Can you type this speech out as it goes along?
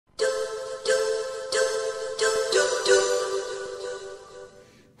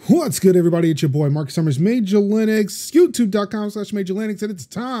What's good, everybody? It's your boy Marcus Summers, Major Linux, youtube.com/Major Linux, and it's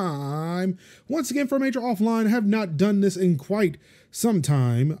time once again for Major Offline. I have not done this in quite some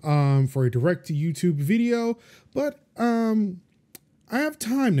time for a direct to YouTube video, but I have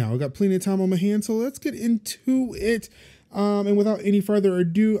time now. I got plenty of time on my hands, so let's get into it. And without any further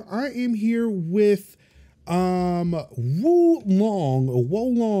ado, I am here with Wolong.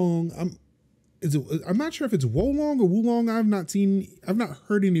 I'm not sure if it's Wolong or Wulong. I've not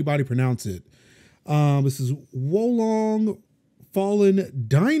heard anybody pronounce it. This is Wolong Fallen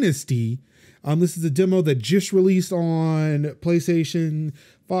Dynasty. This is a demo that just released on PlayStation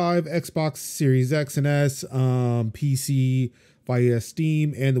 5, Xbox Series X and S, PC via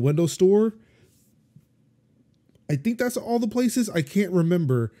Steam and the Windows Store. I think that's all the places. I can't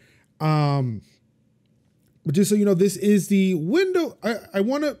remember. But just so you know, this is the window. I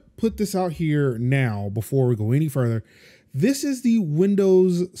want to put this out here now before we go any further. This is the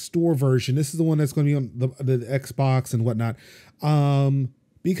Windows Store version. This is the one that's going to be on the Xbox and whatnot.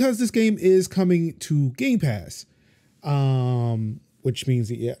 Because this game is coming to Game Pass, which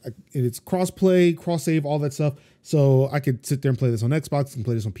means it's cross-play, cross-save, all that stuff. So I could sit there and play this on Xbox and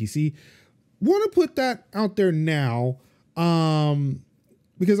play this on PC. Want to put that out there now,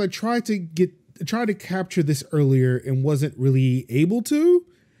 because I tried to capture this earlier and wasn't really able to.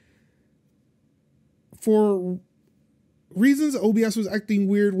 For reasons, OBS was acting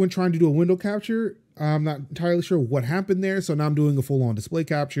weird when trying to do a window capture. I'm not entirely sure what happened there, so now I'm doing a full-on display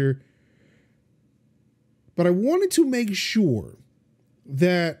capture. But I wanted to make sure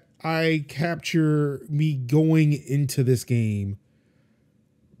that I capture me going into this game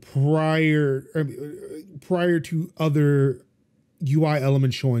prior to other UI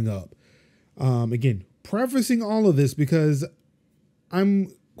elements showing up. Again, prefacing all of this because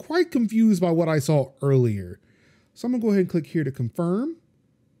I'm quite confused by what I saw earlier. So I'm gonna go ahead and click here to confirm,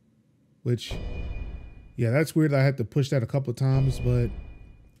 which, yeah, that's weird. I had to push that a couple of times, but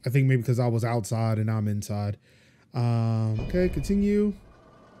I think maybe because I was outside and I'm inside. Okay, continue.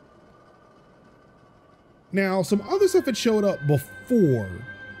 Now, some other stuff had showed up before.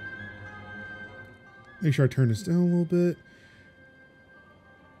 Make sure I turn this down a little bit.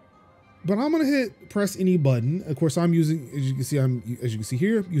 But I'm gonna press any button. Of course, I'm using, as you can see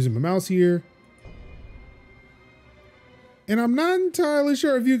here, using my mouse here. And I'm not entirely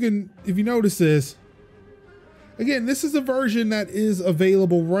sure if you notice this. Again, this is a version that is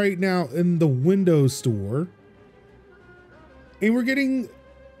available right now in the Windows Store. And we're getting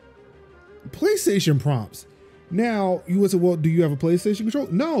PlayStation prompts. Now, you would say, well, do you have a PlayStation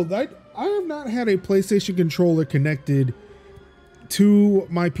controller? No, I have not had a PlayStation controller connected to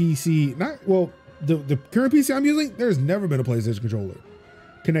my PC. The current PC I'm using, there's never been a PlayStation controller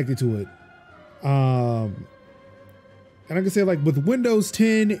connected to it. And I can say, like, with Windows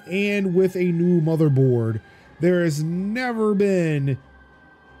 10 and with a new motherboard, there has never been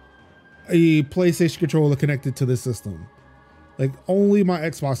a PlayStation controller connected to this system. Like, only my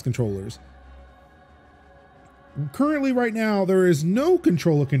Xbox controllers. Currently, right now, there is no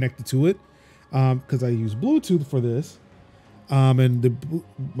controller connected to it because I use Bluetooth for this. And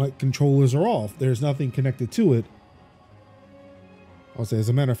my controllers are off. There's nothing connected to it. I'll say, as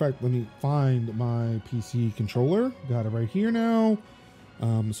a matter of fact, let me find my PC controller. Got it right here now.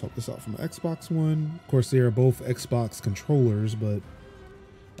 Let's swap this out from the Xbox one. Of course, they are both Xbox controllers, but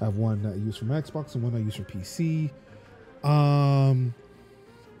I have one that I use for my Xbox and one I use for PC.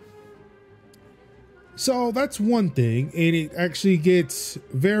 So that's one thing, and it actually gets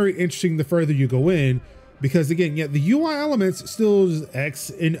very interesting the further you go in. Because again, yeah, the UI elements still is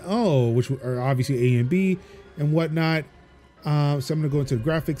X and O, which are obviously A and B and whatnot. So I'm gonna go into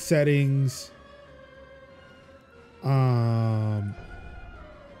graphics settings. So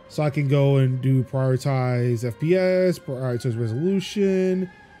I can go and do prioritize FPS, prioritize resolution,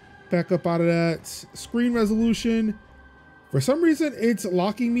 back up out of that. Screen resolution. For some reason, it's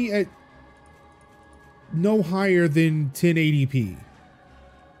locking me at no higher than 1080p.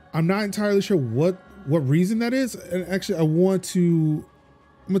 I'm not entirely sure what reason that is. And actually, I'm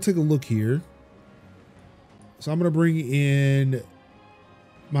gonna take a look here. So I'm gonna bring in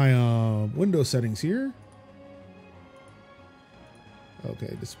my Windows settings here.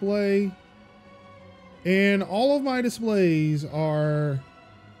 Okay, display. And all of my displays are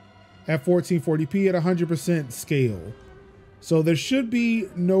at 1440p at 100% scale. So there should be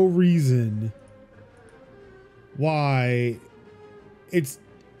no reason why it's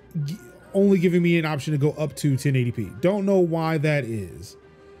only giving me an option to go up to 1080p. Don't know why that is.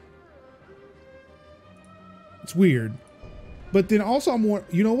 It's weird. But then also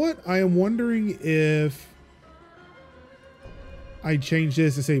you know what? I am wondering if I change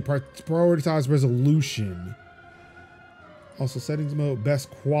this to say prioritize resolution. Also settings mode, best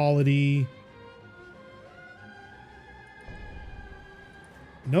quality.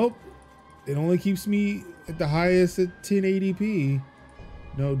 Nope. It only keeps me at the highest at 1080p.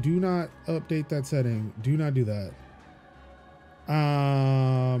 No, do not update that setting. Do not do that.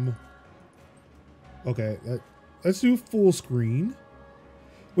 Okay, let's do full screen,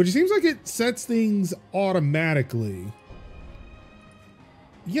 which seems like it sets things automatically.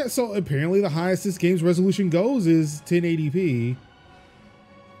 Yeah, so apparently the highest this game's resolution goes is 1080p.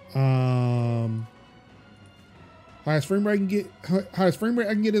 Highest frame rate I can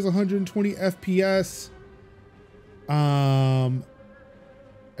get is 120 FPS. I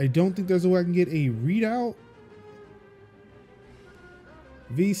don't think there's a way I can get a readout.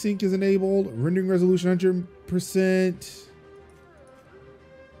 VSync is enabled. Rendering resolution 100%.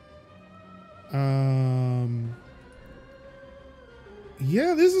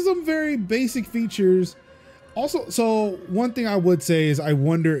 Yeah, this is some very basic features. Also, so one thing I would say is I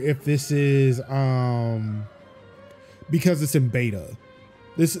wonder if this is because it's in beta.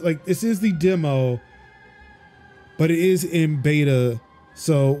 This is the demo, but it is in beta,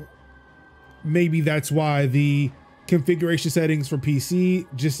 so maybe that's why the configuration settings for PC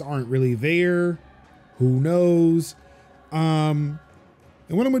just aren't really there. Who knows? And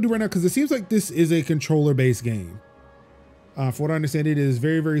what I'm gonna do right now, because it seems like this is a controller-based game. For what I understand, it is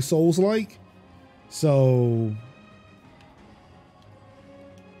very, very Souls-like. So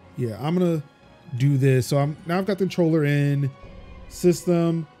yeah, I'm gonna do this. So now I've got the controller in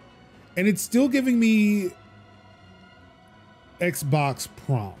system, and it's still giving me Xbox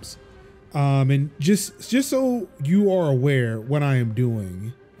prompts. And just so you are aware what I am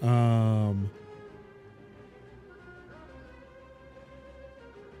doing.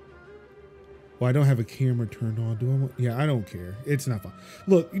 Well, I don't have a camera turned on. Do I want? Yeah, I don't care. It's not fun.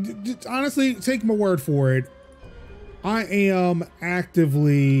 Look, just honestly, take my word for it. I am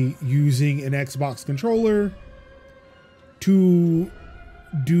actively using an Xbox controller to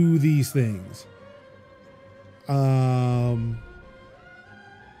do these things.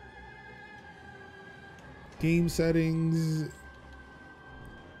 Game settings.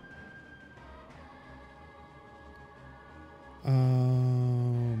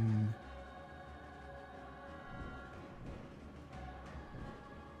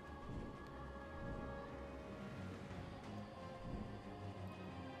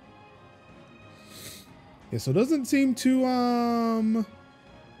 Yeah, so it doesn't seem to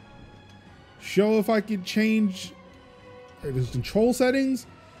show if I could change the control settings.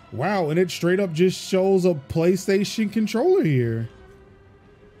 Wow, and it straight up just shows a PlayStation controller here.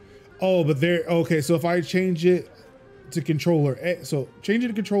 Oh, but there, okay, so if I change it to controller A, so change it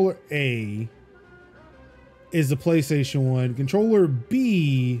to controller A is the PlayStation one. Controller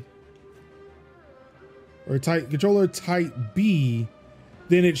B, or controller type B,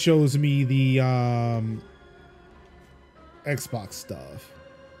 then it shows me the Xbox stuff.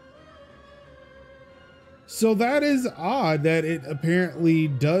 So that is odd that it apparently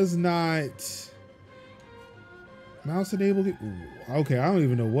does not mouse enable. Okay, I don't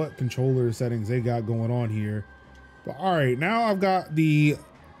even know what controller settings they got going on here. But all right, now I've got the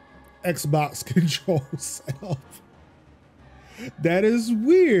Xbox control set up. That is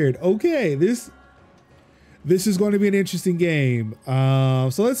weird. Okay, this is going to be an interesting game.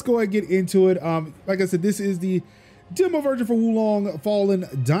 So let's go ahead and get into it. Like I said, this is the demo version for Wulong Fallen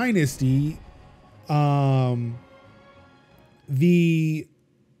Dynasty. The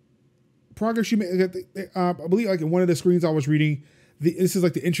progress you make, I believe, like in one of the screens I was reading, this is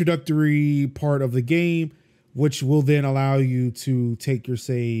like the introductory part of the game, which will then allow you to take your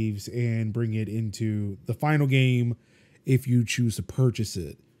saves and bring it into the final game if you choose to purchase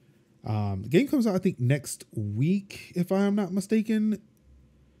it. The game comes out, I think, next week, if I'm not mistaken.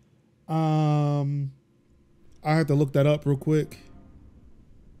 I have to look that up real quick.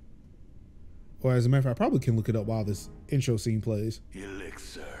 Or as a matter of fact, I probably can look it up while this intro scene plays.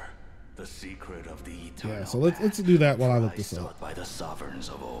 Elixir, the secret of the eternal. Yeah, so let's do that while I look this up. By the sovereigns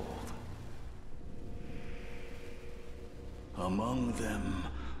of old. Among them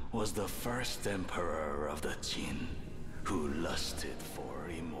was the first emperor of the Jin, who lusted for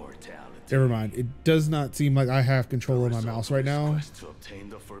immortality. Never mind. It does not seem like I have control of my mouse right now.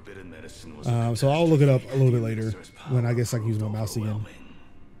 So I'll look it up a little bit later when I guess I can use my mouse again.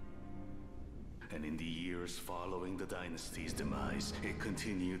 And in the years following the dynasty's demise, it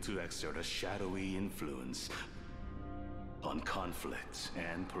continued to exert a shadowy influence on conflicts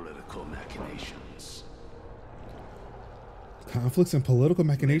and political machinations. Conflicts and political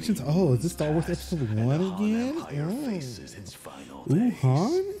machinations. Oh, is this Star Wars Episode 1 again? Ooh,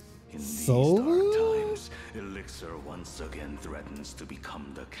 Han? Solo? Elixir once again threatens to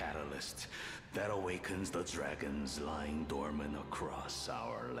become the catalyst that awakens the dragons lying dormant across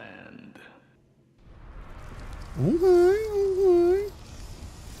our land. Okay.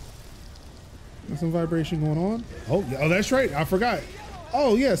 There's some vibration going on. Oh, yeah, oh, that's right. I forgot.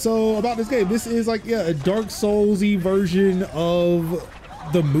 Oh yeah, so about this game, this is like a Dark Souls-y version of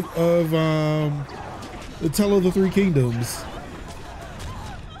the Tale of the Three Kingdoms.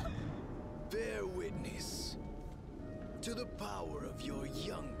 Bear witness to the power of your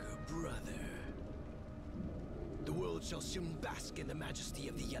younger brother. The world shall soon bask in the majesty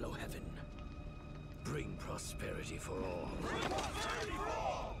of the Yellow Heaven. Bring prosperity for all.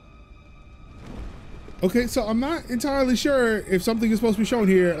 Okay, so I'm not entirely sure if something is supposed to be shown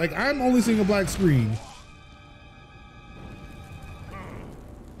here. Like, I'm only seeing a black screen.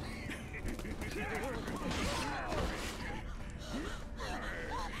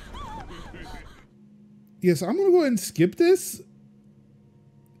 Yes, I'm gonna go ahead and skip this.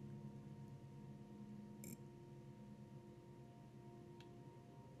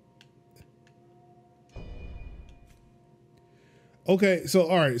 Okay, so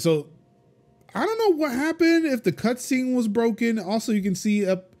all right, so I don't know what happened, if the cutscene was broken. Also, you can see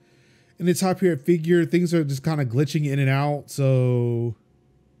up in the top here figure, things are just kind of glitching in and out. So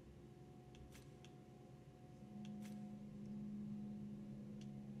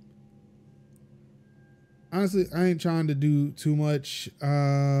honestly, I ain't trying to do too much.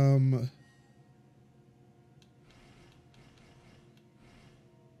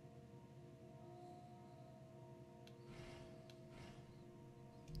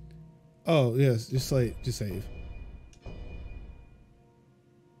 Oh, yes, just save.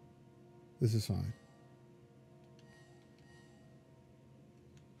 This is fine.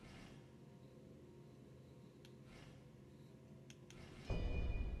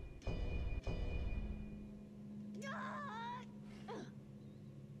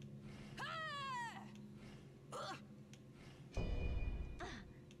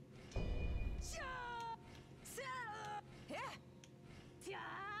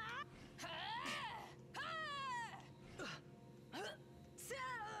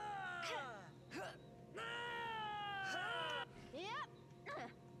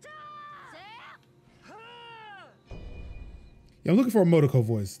 Yeah, I'm looking for a Motoko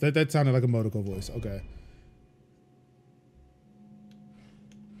voice. That sounded like a Motoko voice. Okay.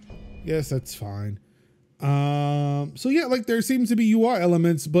 Yes, that's fine. So yeah, like there seems to be UI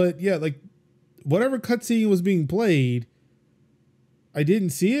elements, but yeah, like whatever cutscene was being played, I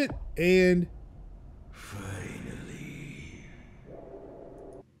didn't see it, and Finally,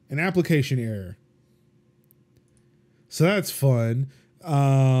 an application error. So that's fun.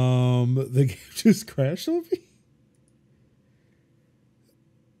 The game just crashed on me.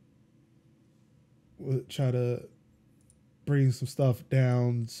 We'll try to bring some stuff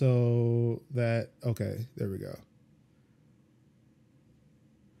down so that, okay, there we go.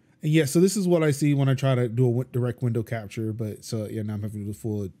 And yeah, so this is what I see when I try to do a direct window capture, but so yeah, now I'm having to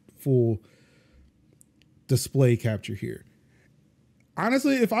do full display capture here.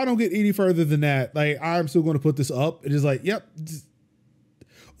 Honestly, if I don't get any further than that, like I'm still going to put this up. It is like, yep.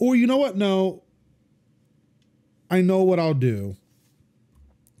 Or you know what? No, I know what I'll do.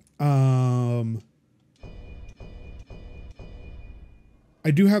 I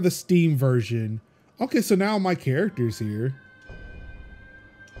do have the Steam version. Okay, so now my character's here.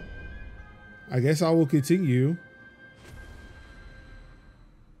 I guess I will continue.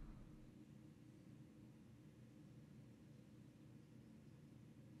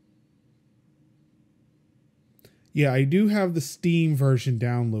 Yeah, I do have the Steam version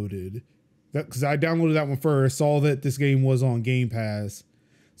downloaded. Because I downloaded that one first, saw that this game was on Game Pass.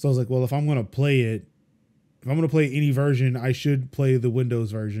 So I was like, well, if I'm going to play it, if I'm going to play any version, I should play the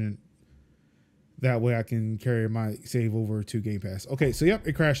Windows version. That way I can carry my save over to Game Pass. Okay, so yep,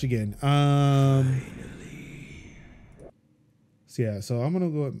 it crashed again. So yeah, so I'm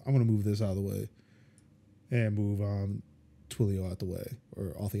gonna move this out of the way. And move Twilio out the way.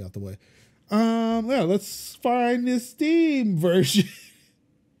 Or Authy out the way. Yeah, let's find this Steam version.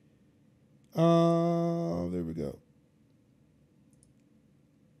 There we go.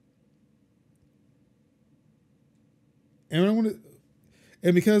 And I want to,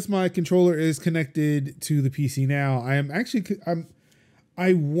 and because my controller is connected to the PC now,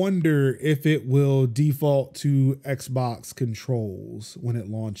 I wonder if it will default to Xbox controls when it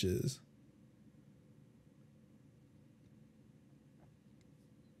launches.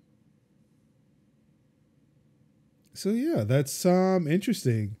 So yeah, that's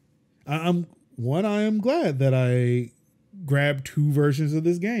interesting. I am glad that I grabbed two versions of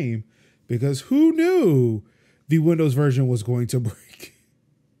this game, because who knew the Windows version was going to break.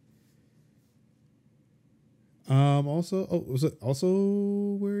 Also, oh, was it also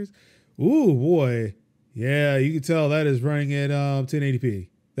where's? Ooh boy, yeah, you can tell that is running at 1080p.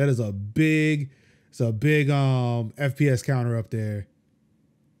 That is a big, it's a big FPS counter up there.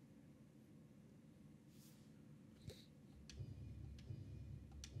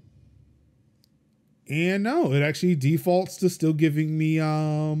 And no, it actually defaults to still giving me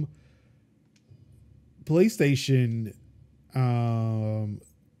PlayStation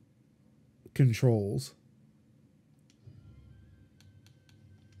controls.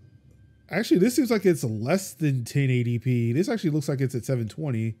 Actually, this seems like it's less than 1080p. This actually looks like it's at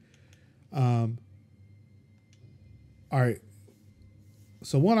 720. All right.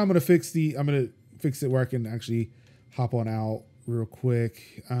 So one, I'm gonna fix it where I can actually hop on out real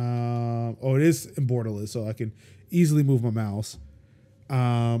quick. Oh, it is in borderless, so I can easily move my mouse.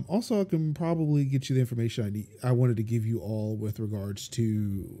 Also, I can probably get you the information I wanted to give you all with regards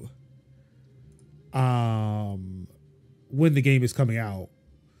to when the game is coming out.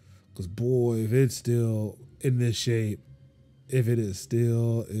 Because boy, if it's still in this shape, I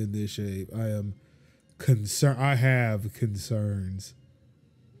am concerned. I have concerns.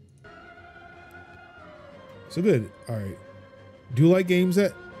 So good. All right. Do you like games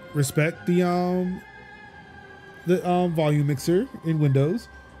that respect the volume mixer in Windows?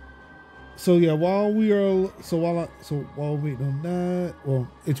 So yeah, while we wait on that, well,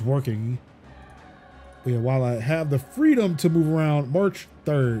 it's working. But yeah, while I have the freedom to move around, March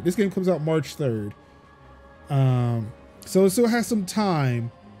 3rd. This game comes out March 3rd. So it still has some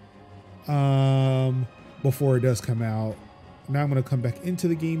time before it does come out. Now I'm gonna come back into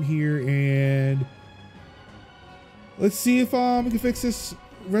the game here and let's see if we can fix this.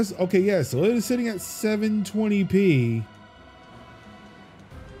 Okay, yeah, so it is sitting at 720p.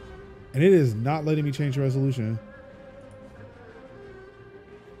 And it is not letting me change the resolution.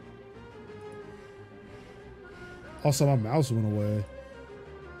 Also, my mouse went away.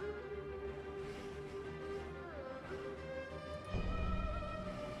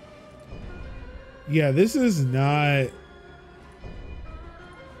 Yeah, this is not...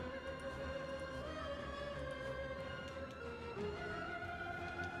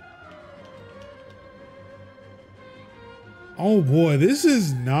 Oh boy, this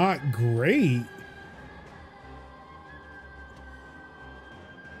is not great.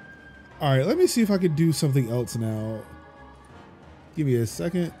 All right, let me see if I can do something else now. Give me a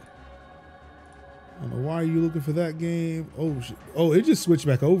second. I don't know why you're looking for that game. Oh shit. Oh, it just switched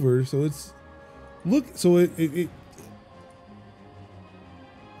back over. So it's look. So it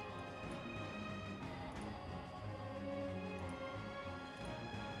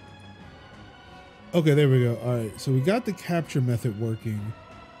okay, there we go. All right, so we got the capture method working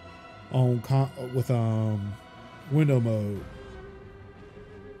on with window mode.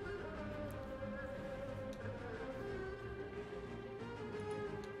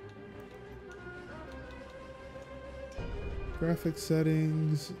 Graphics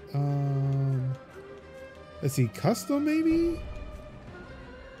settings. Let's see, custom maybe.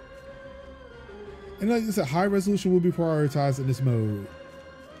 And like I said, high resolution will be prioritized in this mode.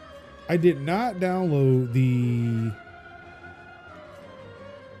 I did not download the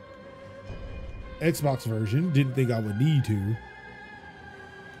Xbox version. Didn't think I would need to.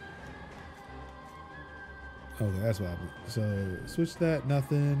 Okay, that's what happened. So switch that,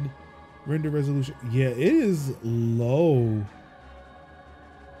 nothing. Render resolution. Yeah, it is low.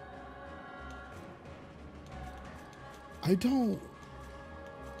 I don't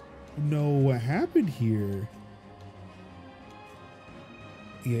know what happened here.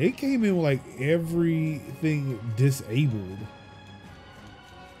 Yeah, it came in with like everything disabled.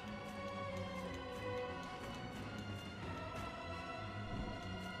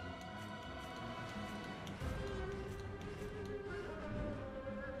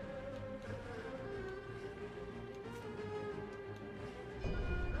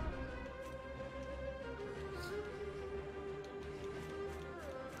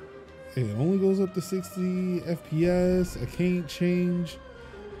 It only goes up to 60 FPS. I can't change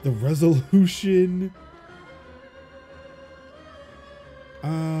the resolution.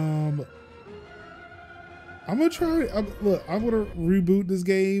 I'm gonna try. Look, I'm gonna reboot this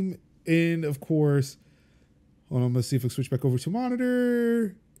game, and of course, hold on, I'm gonna see if I switch back over to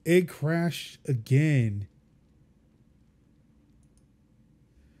monitor. It crashed again.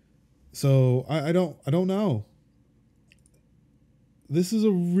 So I don't know. This is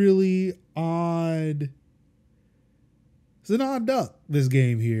a really odd It's an odd duck, this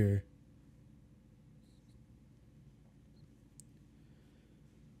game here.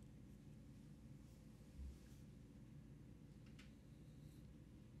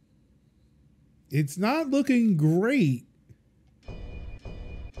 It's not looking great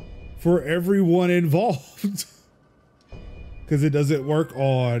for everyone involved. Because it doesn't work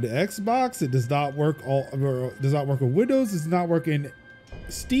on Xbox. It does not work on Windows. It does not work in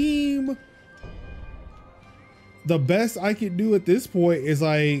Steam. The best I can do at this point is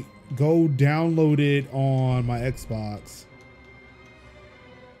like go download it on my Xbox,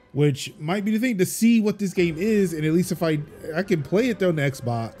 which might be the thing to see what this game is. And at least if I can play it on the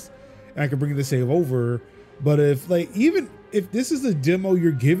Xbox and I can bring the save over. But if like, even if this is a demo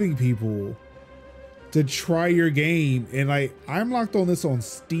you're giving people to try your game, and like I'm locked on this on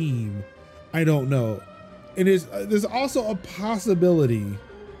Steam, I don't know. And there's also a possibility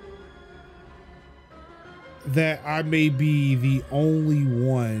that I may be the only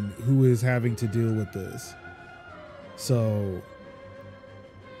one who is having to deal with this. So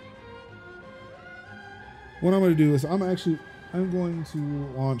what I'm going to do is I'm going to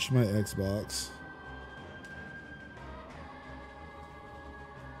launch my Xbox.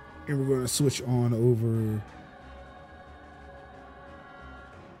 And we're going to switch on over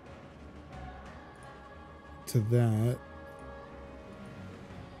to that.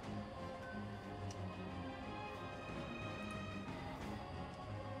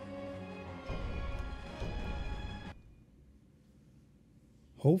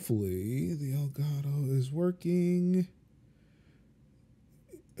 Hopefully the Elgato is working.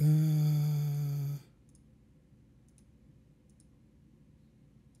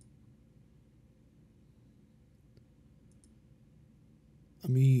 I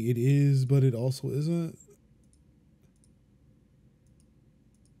mean, it is, but it also isn't.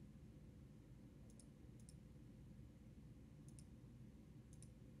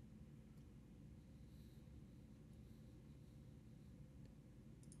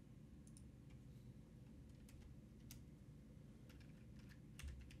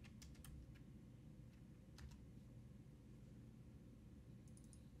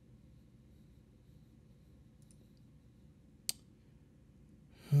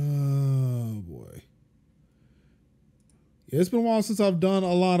 Oh boy. Yeah, it's been a while since I've done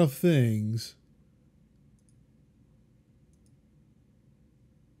a lot of things.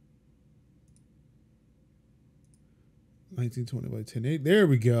 $1920 by 1080. There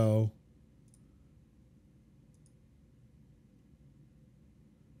we go.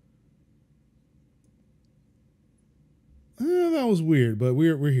 That was weird, but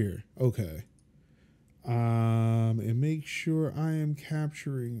we're here. Okay. And make sure I am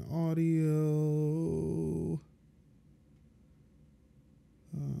capturing audio.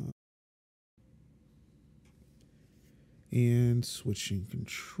 And switching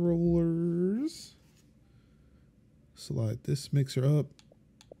controllers. Slide this mixer up.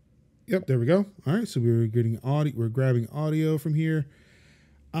 Yep, there we go. All right, so we're getting audio. We're grabbing audio from here.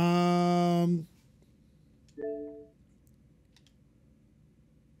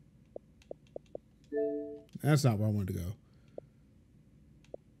 That's not where I wanted to go.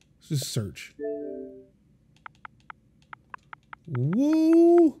 Let's just search.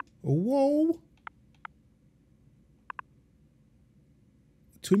 Whoa. Whoa.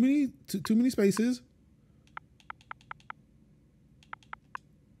 Too many spaces.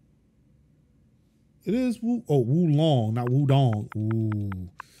 It is Wu. Oh, Wulong, not Wudong. Ooh.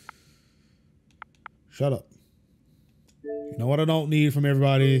 Shut up. You know what I don't need from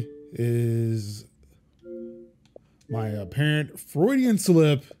everybody is my apparent Freudian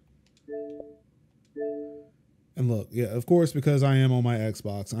slip. And look, yeah, of course, because I am on my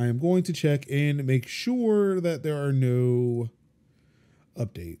Xbox, I am going to check and make sure that there are no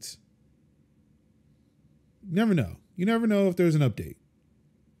updates. Never know. You never know if there's an update.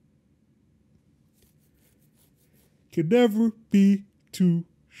 Can never be too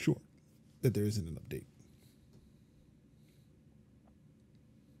sure that there isn't an update.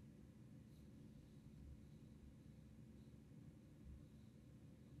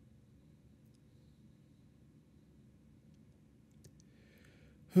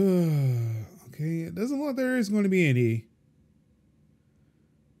 Okay, it doesn't look like there is going to be any.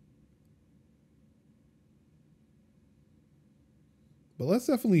 But let's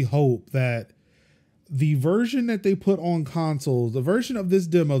definitely hope that the version that they put on consoles, the version of this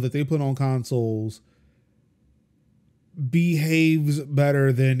demo that they put on consoles, behaves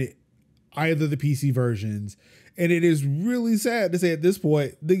better than either the PC versions. And it is really sad to say at this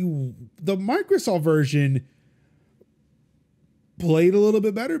point, the Microsoft version played a little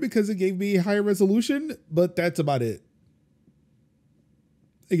bit better because it gave me higher resolution, but that's about it.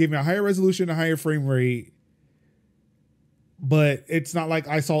 It gave me a higher resolution, a higher frame rate, but it's not like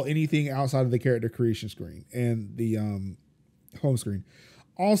I saw anything outside of the character creation screen and the home screen.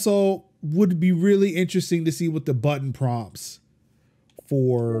 Also, would be really interesting to see what the button prompts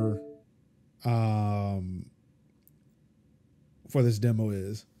for this demo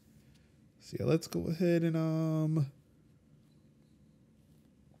is. So yeah, let's go ahead and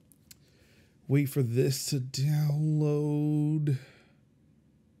wait for this to download.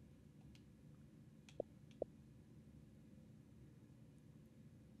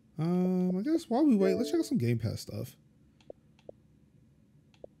 I guess while we wait, let's check out some Game Pass stuff.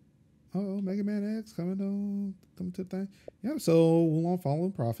 Oh, Mega Man X coming to the thing. Yeah, so Wulong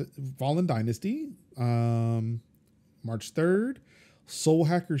Fallen Dynasty, March 3rd. Soul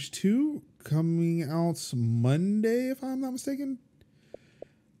Hackers 2 coming out Monday, if I'm not mistaken.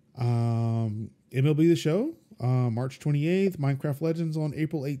 MLB The Show, March 28th. Minecraft Legends on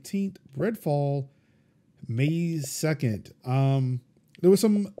April 18th. Redfall, May 2nd. There was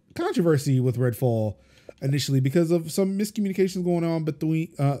some controversy with Redfall initially because of some miscommunications going on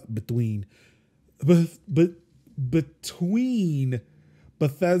between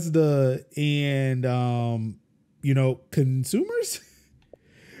Bethesda and consumers,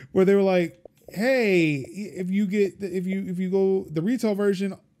 where they were like, hey, if you go, the retail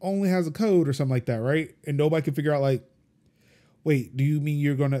version only has a code or something like that, right? And nobody could figure out, like, wait, do you mean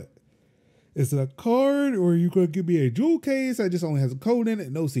you're gonna, is it a card, or are you gonna give me a jewel case that just only has a code in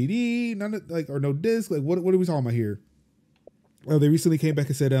it, no CD, none of, like, or no disc? Like, what are we talking about here? Well, they recently came back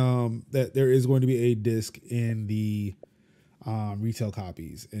and said that there is going to be a disc in the retail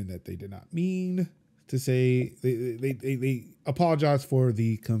copies, and that they did not mean to say, they apologize for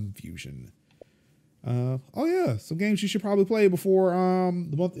the confusion. Oh yeah, some games you should probably play before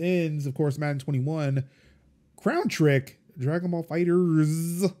the month ends. Of course, Madden 21, Crown Trick, Dragon Ball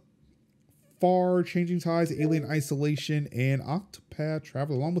FighterZ, Far Changing Tides, Alien Isolation, and Octopath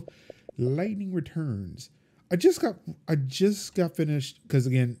Traveler, along with Lightning Returns. I just got finished because,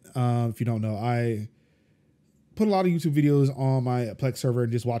 again, if you don't know, I put a lot of YouTube videos on my Plex server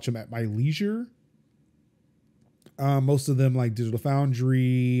and just watch them at my leisure. Most of them, like Digital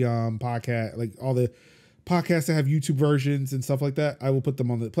Foundry, podcast, like all the podcasts that have YouTube versions and stuff like that, I will put them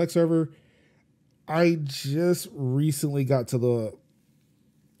on the Plex server. I just recently got to the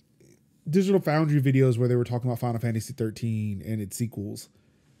Digital Foundry videos where they were talking about Final Fantasy 13 and its sequels.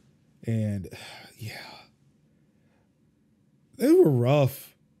 And yeah, they were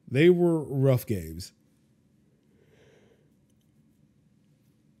rough. They were rough games.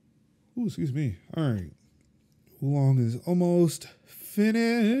 Ooh, excuse me. All right. Wulong is almost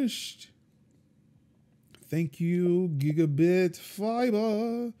finished. Thank you, Gigabit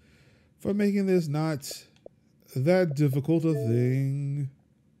Fiber, for making this not that difficult a thing.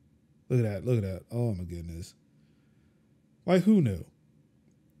 Look at that. Look at that. Oh, my goodness. Like, who knew?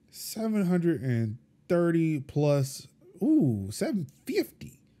 730 plus. Ooh,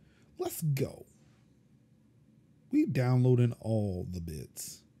 750. Let's go. We downloading all the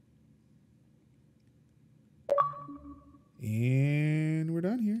bits. And we're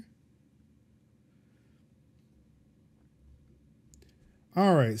done here.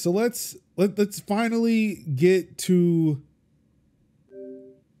 All right, so let's finally get to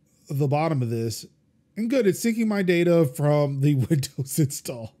the bottom of this. And good, it's syncing my data from the Windows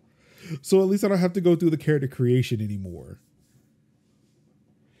install. So at least I don't have to go through the character creation anymore.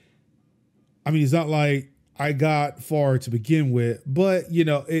 I mean, it's not like I got far to begin with, but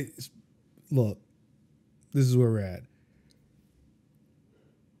look, this is where we're at.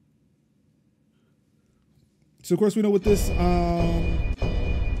 So of course we know with this,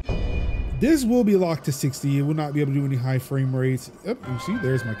 this will be locked to 60. It will not be able to do any high frame rates. Yep, you see,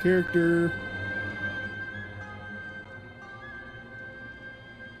 there's my character.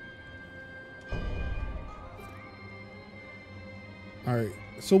 All right.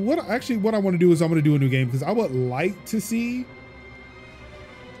 So what I want to do is I'm going to do a new game because I would like to see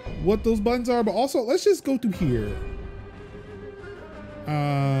what those buttons are, but also let's just go through here.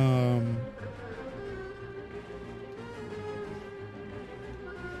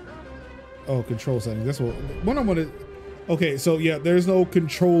 Oh, control settings. That's what I want to. Okay, so yeah, there's no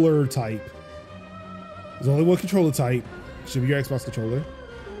controller type. There's only one controller type. Should be your Xbox controller.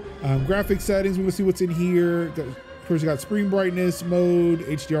 Graphic settings. We're gonna see what's in here. Of course, you got screen brightness mode.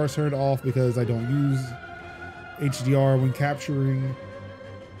 HDR is turned off because I don't use HDR when capturing.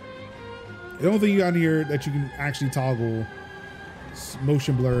 The only thing you got in here that you can actually toggle is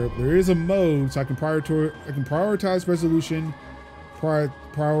motion blur. There is a mode, so I can prioritize resolution.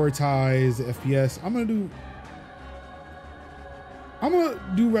 Prioritize FPS. I'm gonna do. I'm gonna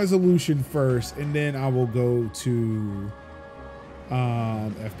do resolution first, and then I will go to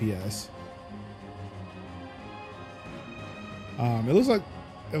FPS. It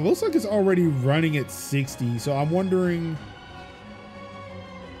looks like it's already running at 60, so I'm wondering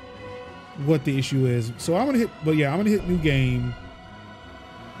what the issue is. So I'm gonna hit new game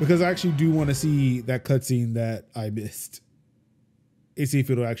because I actually do want to see that cutscene that I missed and see if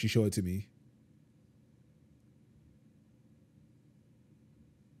it'll actually show it to me.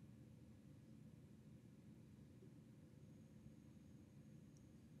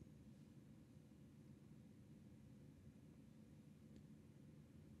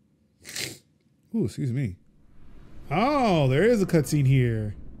 Ooh, excuse me. Oh, there is a cutscene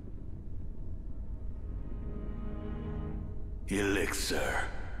here. Elixir,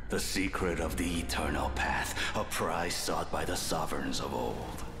 the secret of the eternal path, a prize sought by the sovereigns of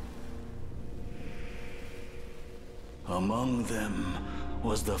old. Among them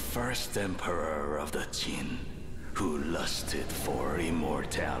was the first emperor of the Jin, who lusted for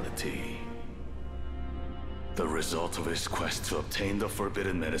immortality. The result of his quest to obtain the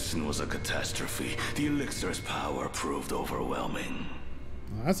forbidden medicine was a catastrophe. The elixir's power proved overwhelming.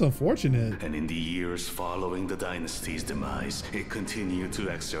 That's unfortunate. And in the years following the dynasty's demise, it continued to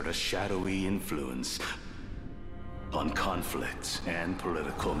exert a shadowy influence on conflict and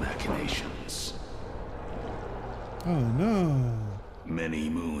political machinations. Oh no. Many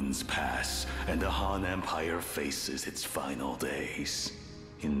moons pass, and the Han Empire faces its final days.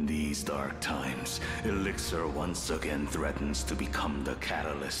 In these dark times, Elixir once again threatens to become the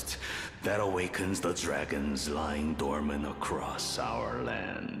catalyst that awakens the dragons lying dormant across our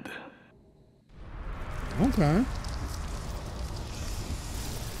land. Okay.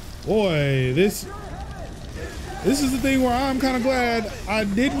 Boy, this is the thing where I'm kind of glad I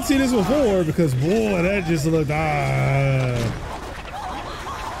didn't see this before, because boy, that just looked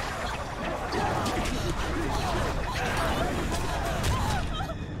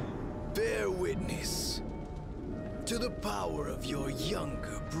To the power of your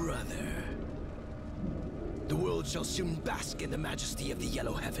younger brother. The world shall soon bask in the majesty of the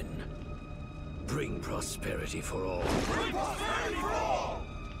Yellow Heaven. Bring prosperity for all. Bring prosperity for all!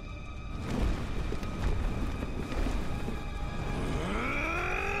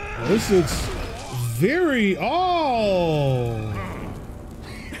 This looks very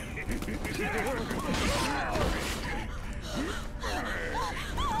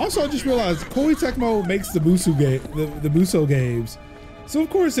Also, I just realized Koei Tecmo makes the Musou games, so of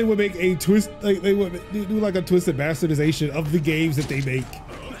course they would make a twist, like they would do like a twisted bastardization of the games that they make.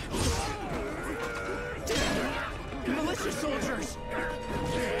 Militia soldiers!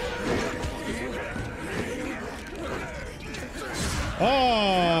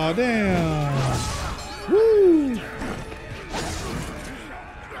 Oh damn! Woo!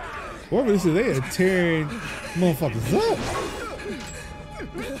 Whatever this is, they are tearing motherfuckers up.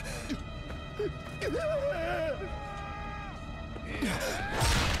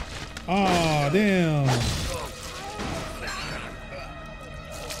 Oh, damn.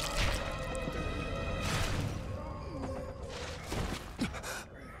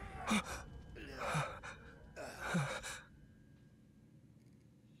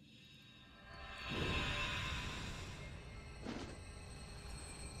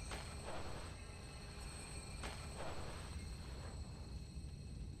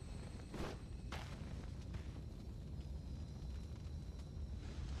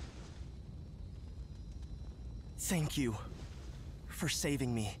 Thank you for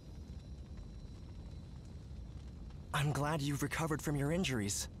saving me. I'm glad you've recovered from your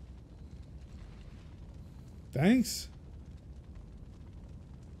injuries. Thanks.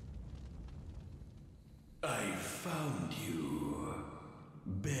 I found you,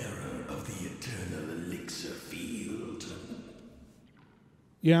 bearer of the eternal elixir field.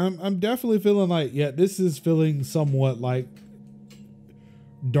 Yeah, I'm definitely feeling like, this is feeling somewhat like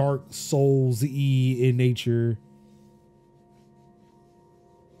Dark Souls-y in nature.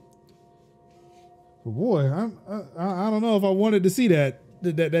 But boy, I don't know if I wanted to see that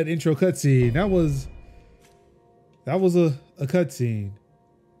intro cutscene. That was a cutscene.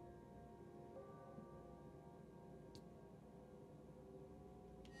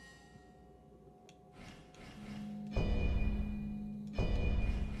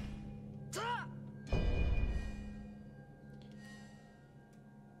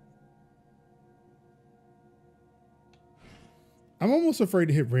 I'm almost afraid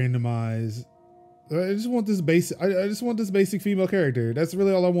to hit randomize. I just want this basic. I just want this basic female character. That's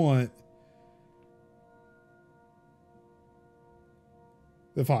really all I want.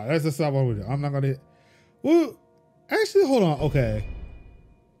 Fine. That's not what we're doing. I'm not gonna hit. Well, actually, hold on. Okay.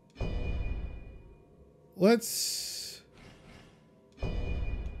 let's.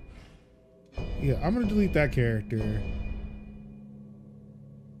 Yeah, I'm gonna delete that character.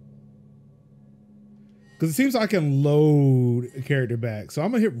 Because it seems like I can load a character back. So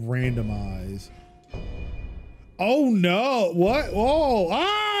I'm gonna hit randomize. Oh no, what? Whoa,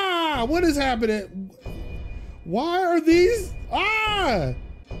 ah, what is happening? Why are these, ah?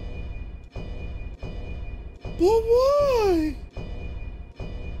 But why?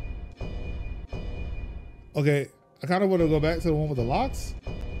 Okay, I kind of want to go back to the one with the locks.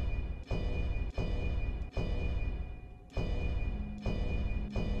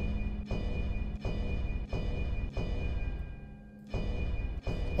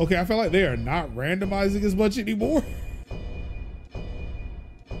 Okay, I feel like they are not randomizing as much anymore.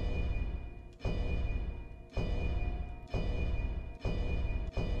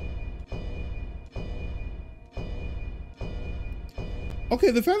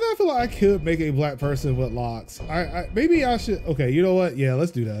 Okay, the fact that I feel like I could make a black person with locks, maybe I should. Okay, you know what? Yeah,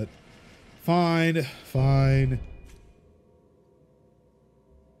 let's do that. Fine, fine.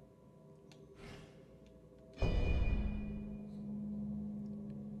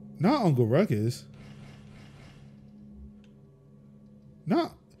 Not Uncle Ruckus.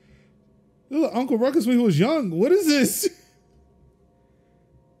 Not Uncle Ruckus when he was young. What is this?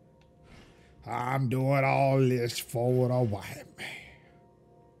 I'm doing all this for a white man.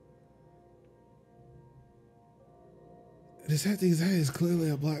 This is clearly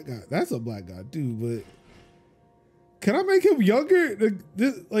a black guy. That's a black guy too, but can I make him younger?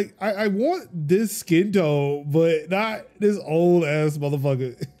 Like I want this skin tone, but not this old ass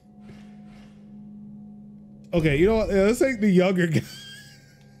motherfucker. Okay, you know what? Yeah, let's take the younger guy.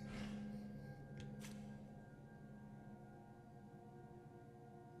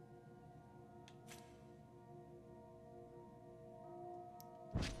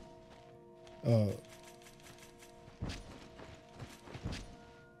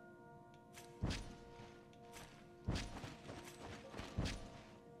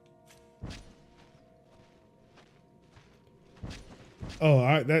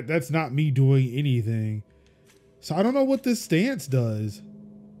 Oh, that's not me doing anything. So I don't know what this stance does.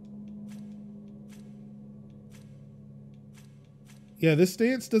 Yeah, this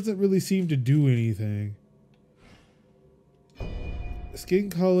stance doesn't really seem to do anything. Skin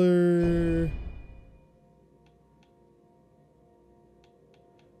color.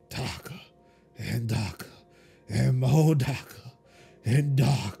 Darker and darker and more darker and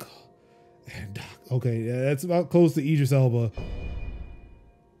darker and darker. Okay, yeah, that's about close to Idris Elba.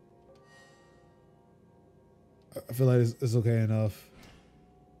 I feel like it's okay enough.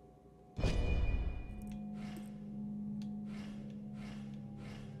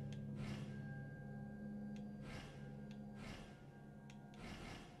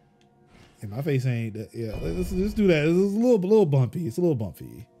 Yeah, my face ain't that. Yeah, let's do that. It's a little bumpy. It's a little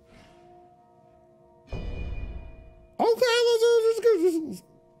bumpy. Okay, let's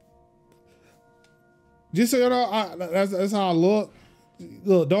just so you know, that's how I look.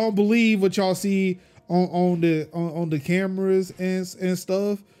 Look, don't believe what y'all see on the cameras and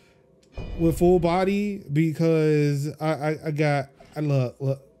stuff with full body, because I look.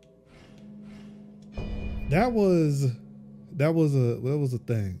 That was a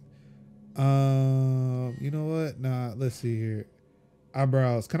thing. You know what? Nah, let's see here.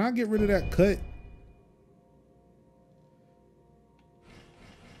 Eyebrows. Can I get rid of that cut?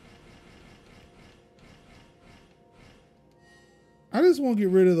 I just want to get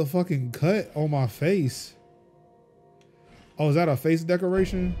rid of the fucking cut on my face. Oh, is that a face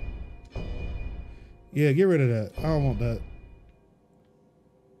decoration? Yeah, get rid of that. I don't want that.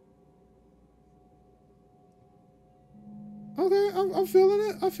 Okay, I'm feeling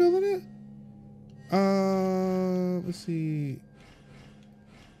it. I'm feeling it. Let's see.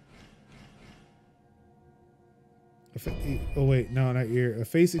 Oh wait, no, not ear. A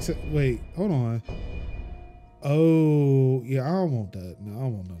face except. Wait, hold on. Oh yeah, I don't want that. No, I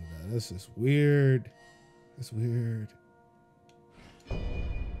don't want none of that. That's just weird. That's weird.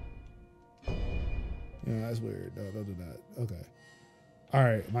 Yeah, that's weird. No, don't do that. Okay. All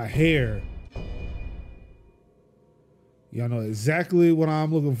right, my hair. Y'all know exactly what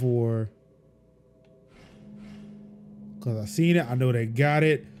I'm looking for. Because I seen it. I know they got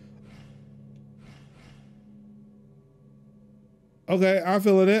it. Okay, I'm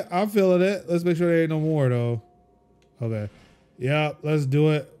feeling it. I'm feeling it. Let's make sure there ain't no more though. Okay. Yeah, let's do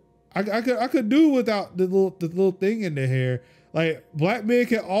it. I could do without the little thing in the hair. Like, black men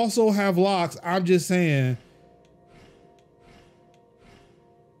can also have locks. I'm just saying.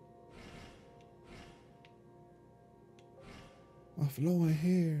 My flowing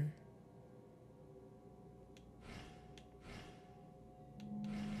hair.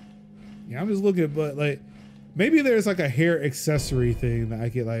 Yeah, I'm just looking, but like maybe there's like a hair accessory thing that I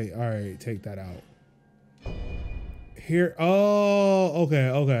could like, all right, take that out. Hair, oh, okay.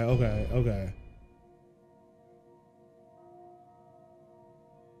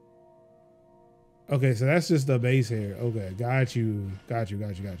 Okay, so that's just the base hair. Okay, got you.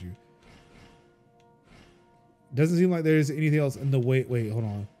 Doesn't seem like there's anything else in the wait, hold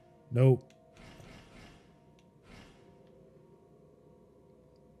on. Nope.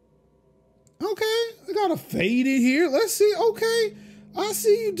 Okay, I got a fade in here. Let's see. Okay, I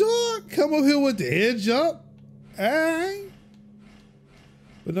see you, dog. Come up here with the edge up. Hey.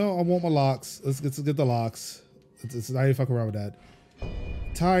 But no, I want my locks. Let's get the locks. It's not even fucking around with that.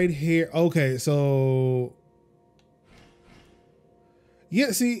 Tied hair. Okay, so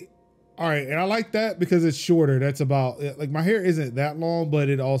yeah, see, all right, and I like that because it's shorter. That's about like my hair isn't that long, but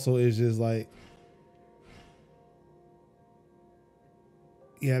it also is just like,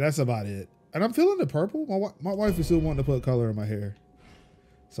 yeah, that's about it. And I'm feeling the purple. My wife is still wanting to put color in my hair,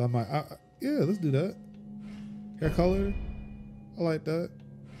 so I'm like, yeah, let's do that. Hair color, I like that.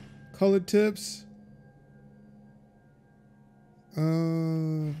 Colored tips.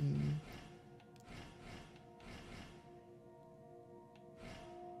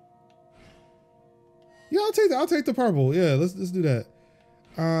 Yeah, I'll take the purple. Yeah, let's do that.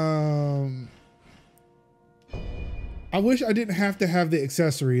 I wish I didn't have to have the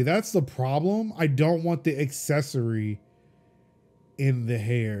accessory. That's the problem. I don't want the accessory in the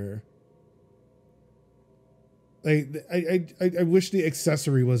hair. Like I wish the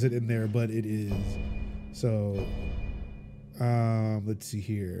accessory wasn't in there, but it is. So let's see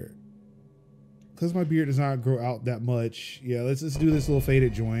here. Because my beard does not grow out that much. Yeah, let's do this little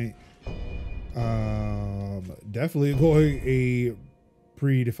faded joint. Definitely going a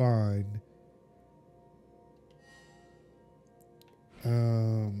predefined.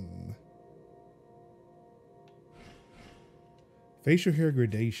 Facial hair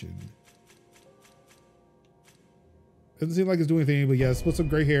gradation. Doesn't seem like it's doing anything, but yes, put some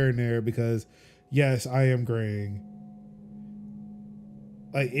gray hair in there because yes, I am graying.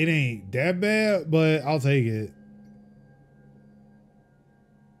 Like it ain't that bad, but I'll take it.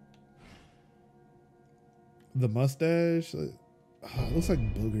 The mustache, like, it looks like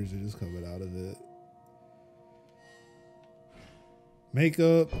boogers are just coming out of it.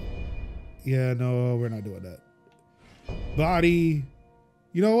 Makeup, yeah, no, we're not doing that. Body,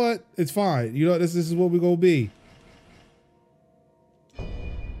 you know what? It's fine. You know, this is what we're gonna be.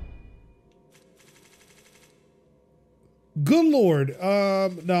 Good Lord.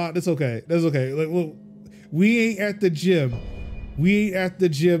 Nah, that's okay. That's okay. Like, look, we ain't at the gym. We ain't at the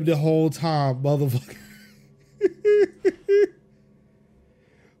gym the whole time, motherfucker.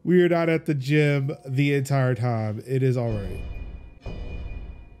 We are not at the gym the entire time. It is all right.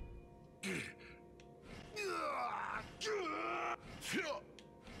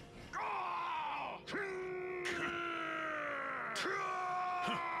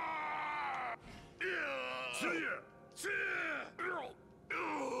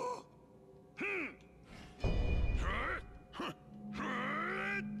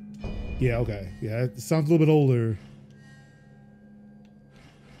 Yeah, okay. Yeah, it sounds a little bit older.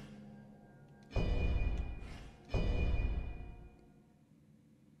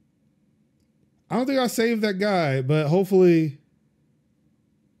 I don't think I saved that guy, but hopefully.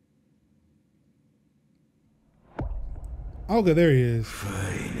 Okay, there he is.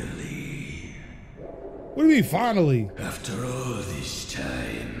 Finally. What do you mean, finally? After all this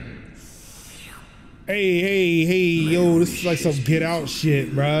time. Hey, yo, this is like some Get Out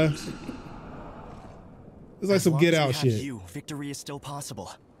shit, bruh. It's like some Get Out shit. You, victory is still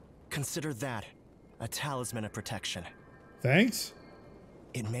possible. Consider that a talisman of protection. Thanks.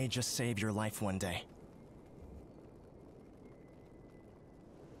 It may just save your life one day.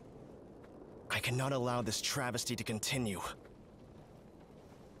 I cannot allow this travesty to continue.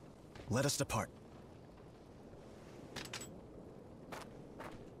 Let us depart.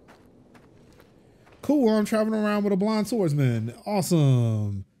 Cool, I'm traveling around with a blind swordsman.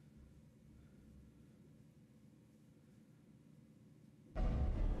 Awesome.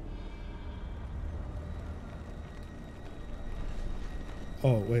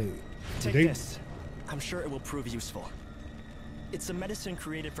 Oh, wait. Take this. I'm sure it will prove useful. It's a medicine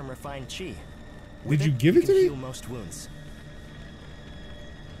created from refined chi. Did you give it to me? Heal most wounds.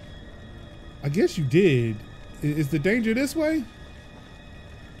 I guess you did. Is the danger this way?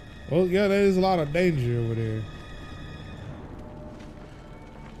 Well, yeah, there is a lot of danger over there.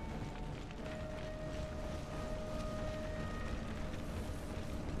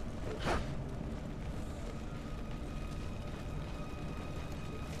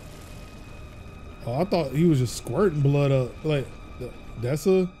 Oh, I thought he was just squirting blood up. Like, that's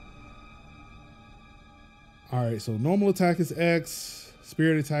a... Alright, so normal attack is X.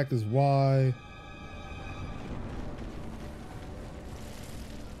 Spirit attack is Y.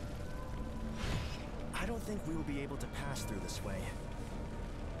 I don't think we will be able to pass through this way.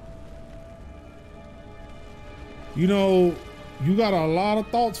 You know, you got a lot of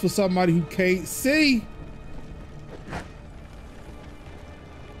thoughts for somebody who can't see.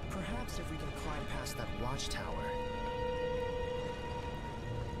 Perhaps if we can climb past that watchtower.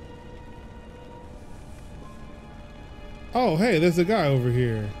 Oh, hey, there's a guy over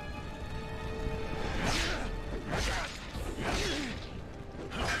here.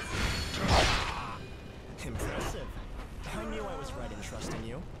 Impressive. I knew I was right in trusting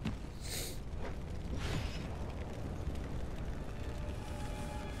you.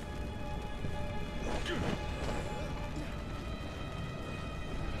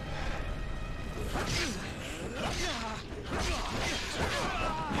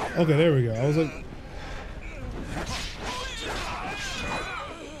 Okay, there we go. I was like...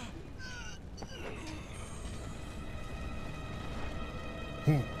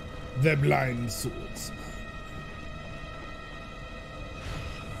 The blind swords.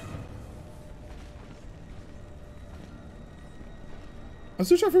 I'm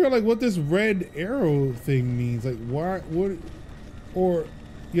still trying to figure out like what this red arrow thing means. Like why, what, or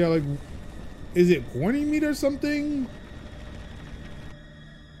yeah, like is it pointing me to something?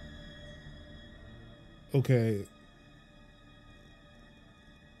 Okay.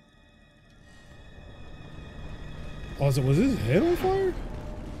 Oh, so was his head on fire?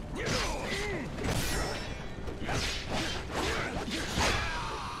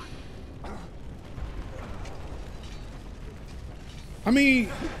 I mean,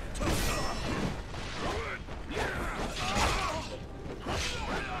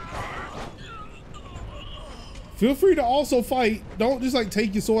 feel free to also fight. Don't just like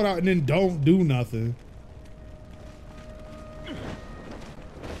take your sword out and then don't do nothing.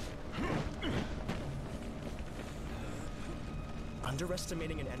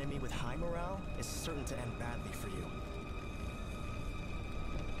 Underestimating an enemy with high morale is certain to end badly for you.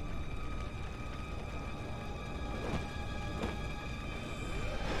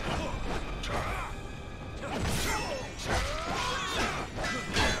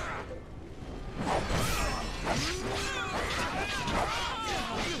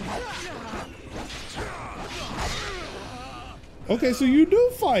 Okay, so you do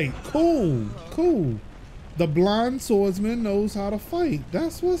fight. Cool, cool. The blind swordsman knows how to fight.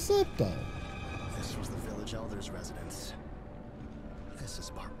 That's what's up, though. This was the village elder's residence. This is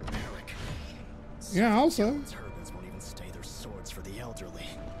barbaric. Yeah, also. Turbans won't even stay their swords for the elderly.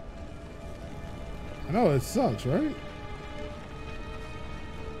 I know it sucks, right?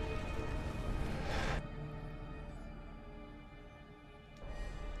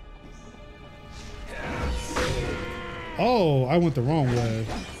 Oh, I went the wrong way.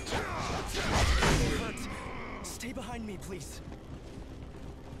 Stay behind me, please.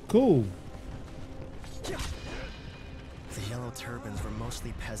 Cool. The Yellow Turbans were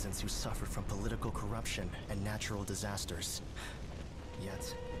mostly peasants who suffered from political corruption and natural disasters.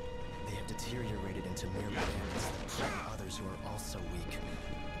 Yet, they have deteriorated into mere bandits that prey on others who are also weak.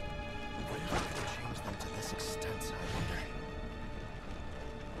 What could change them to this extent, I wonder?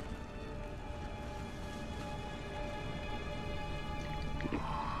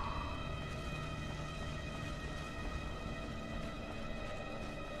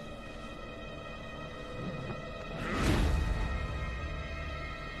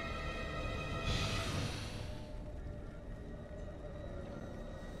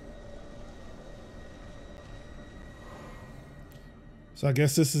 So I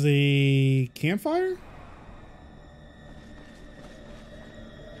guess this is a campfire?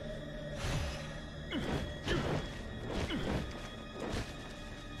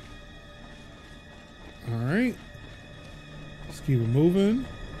 All right. Let's keep it moving.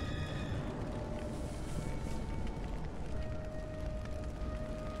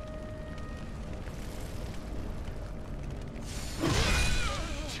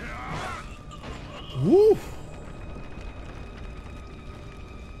 Woo!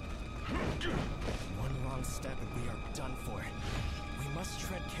 One wrong step and we are done for. We must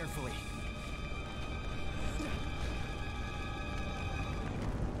tread carefully.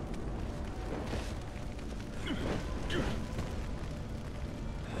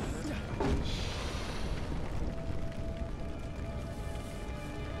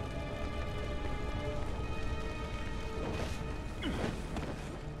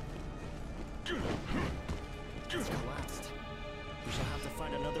 It's collapsed. We shall have to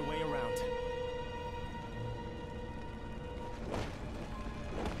find another way around.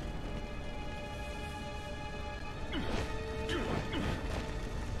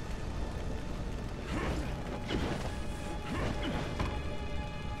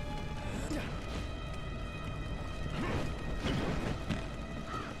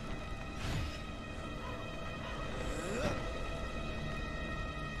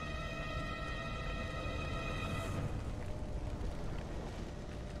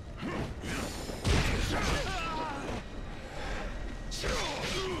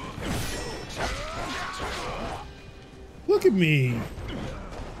 Look at me.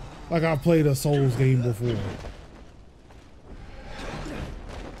 Like I've played a Souls game before.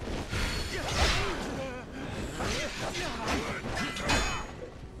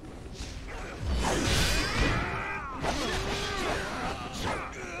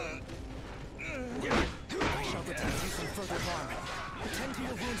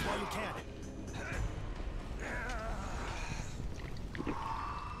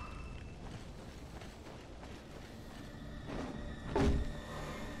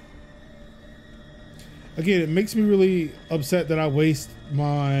 Again, it makes me really upset that I waste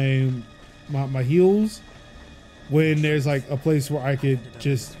my heals when there's like a place where I could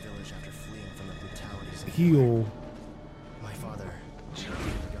just heal. My father, the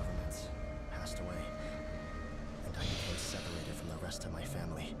governments, passed away, and I became separated from the rest of my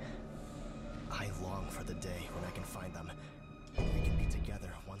family. I long for the day when I can find them, and we can be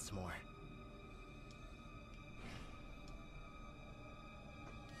together once more.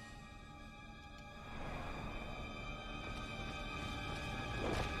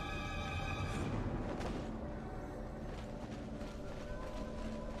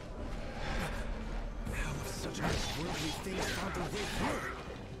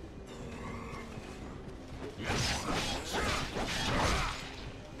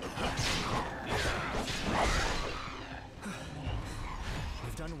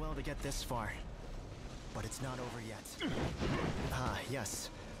 We've done well to get this far, but it's not over yet. Ah, yes.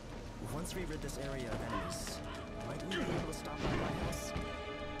 Once we rid this area of enemies, might we be able to stop by my house?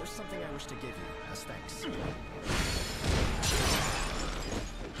 There's something I wish to give you as thanks.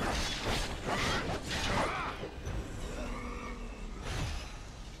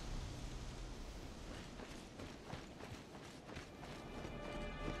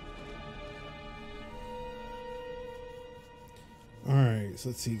 All right, so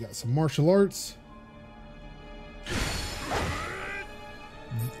let's see. Got some martial arts.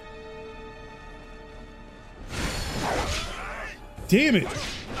 Damn it!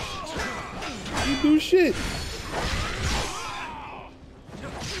 You do shit.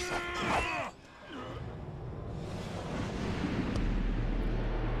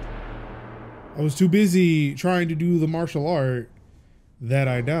 I was too busy trying to do the martial art that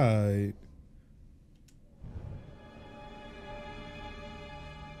I died.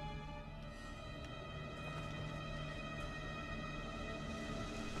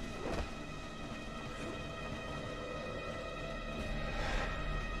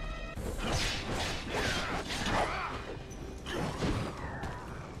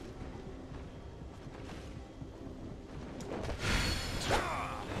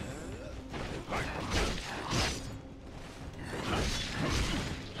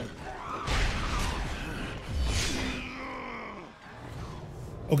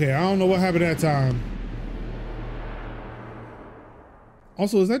 Okay, I don't know what happened that time.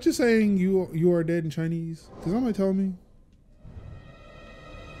 Also, is that just saying you are dead in Chinese? Because somebody tell me.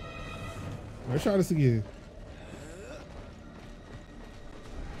 Let's try this again.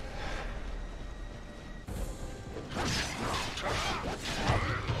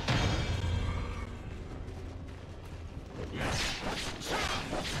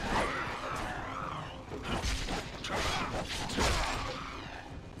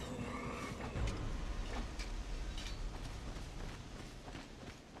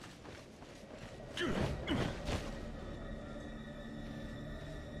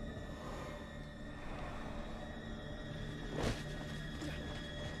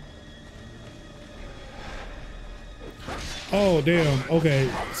 Oh, damn.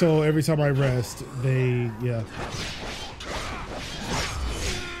 Okay. So every time I rest, yeah.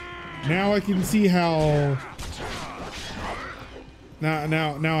 Now I can see how,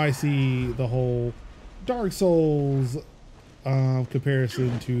 now I see the whole Dark Souls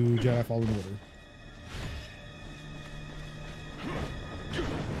comparison to Jedi Fallen Order.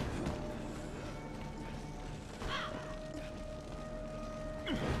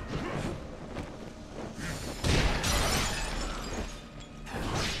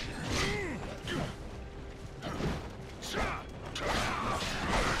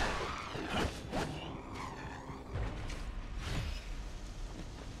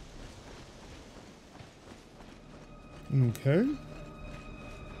 Okay.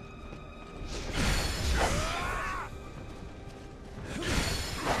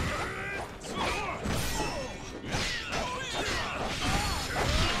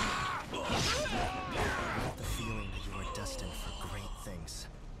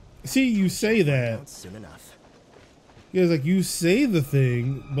 See, you say that. Soon enough. Yeah, it's like you say the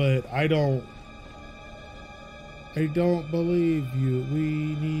thing, but I don't believe you.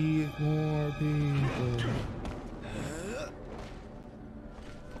 We need more people.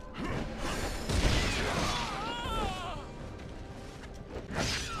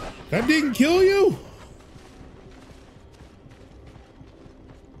 That didn't kill you?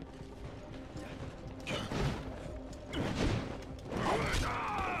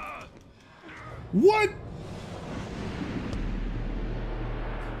 What?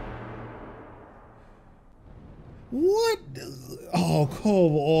 What? Oh,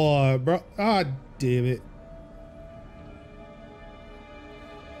 come on, bro. Ah, damn it.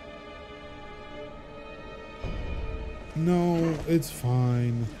 No, it's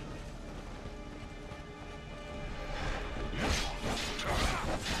fine.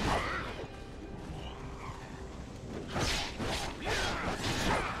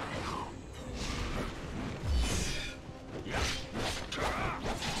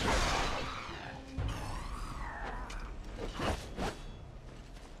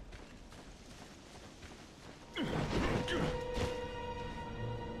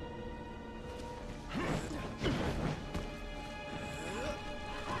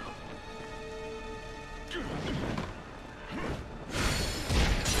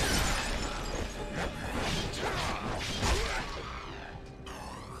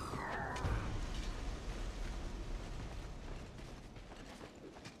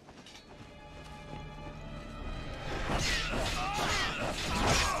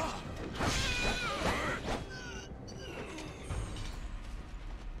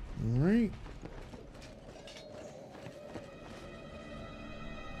 Right.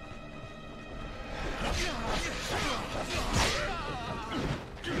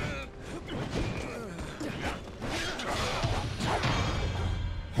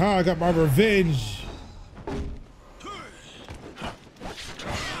 Ah, I got my revenge.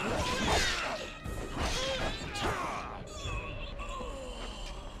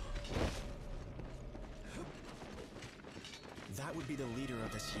 That would be the leader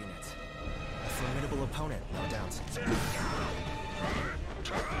of this unit. A formidable opponent, no doubt.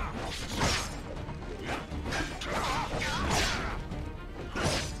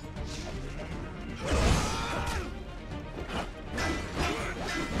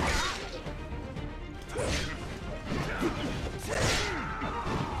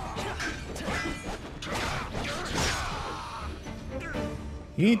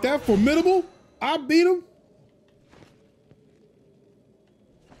 He ain't that formidable. I beat him.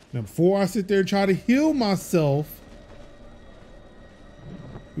 Now, before I sit there and try to heal myself,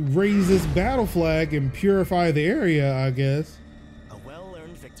 raise this battle flag and purify the area, I guess. A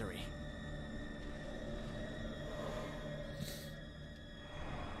well-earned victory.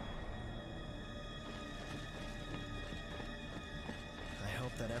 I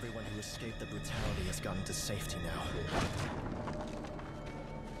hope that everyone who escaped the brutality has gotten to safety now.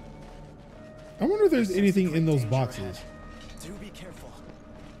 I wonder if there's anything in those boxes. Do be careful.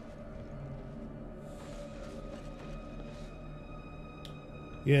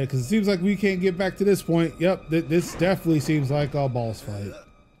 Yeah, because it seems like we can't get back to this point. Yep, this definitely seems like a boss fight.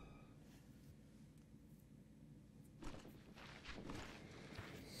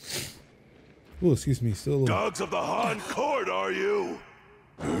 Oh, excuse me, still a little... Dogs of the Han Court, are you?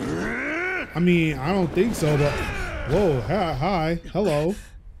 I mean, I don't think so, but... Whoa, hi, hello.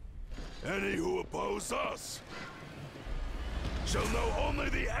 Any who oppose us shall know only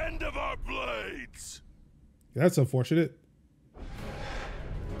the end of our blades. That's unfortunate.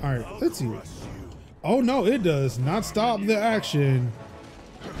 All right, let's see. Oh no, it does not stop the action.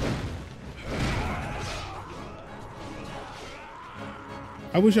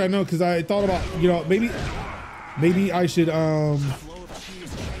 I wish I know, because I thought about, you know, maybe I should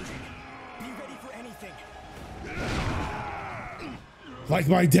like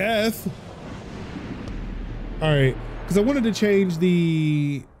my death. All right, because I wanted to change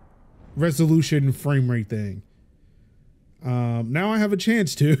the resolution frame rate thing. Now I have a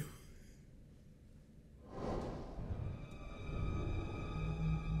chance to.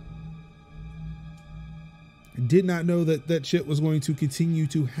 Did not know that shit was going to continue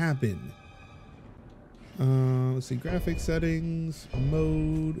to happen. Let's see, graphic settings,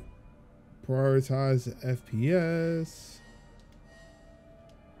 mode, prioritize FPS.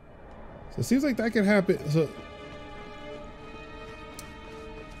 So it seems like that could happen. So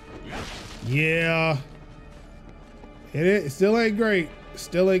yeah, it still ain't great.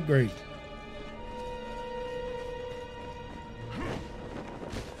 Still ain't great.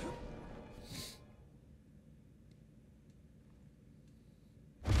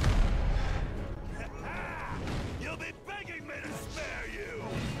 You'll be begging me to spare you.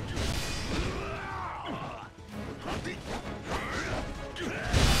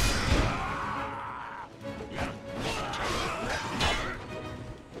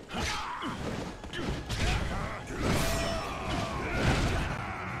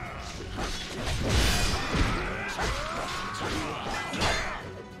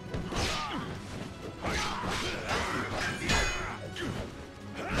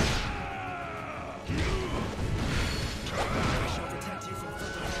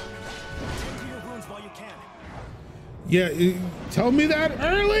 Yeah, tell me that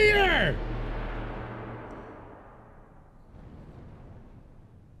earlier.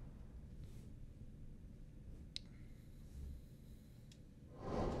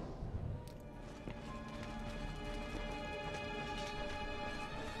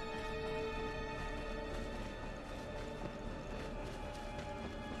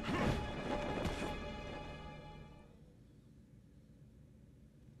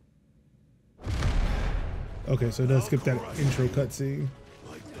 Okay, so it does skip that intro cutscene.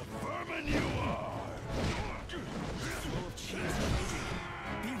 Like the vermin you are. Flow of cheese changing.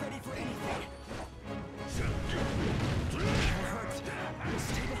 Be ready for anything. You're hurt.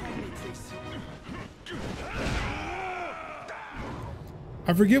 Stay behind me, please.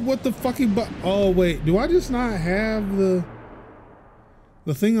 I forget what the fucking oh wait, do I just not have the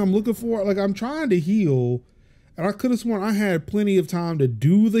thing I'm looking for? Like, I'm trying to heal, and I could have sworn I had plenty of time to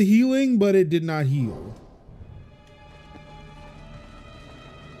do the healing, but it did not heal.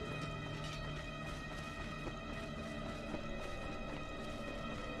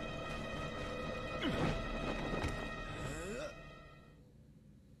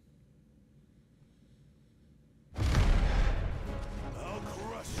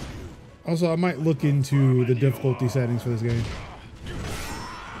 Also, I might look into the difficulty settings for this game.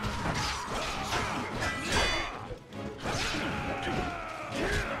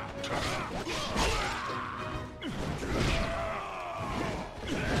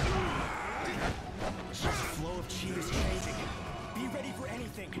 Flow of chi is changing. Be ready for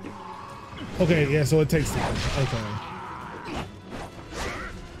anything. Okay, yeah, so it takes time. Okay.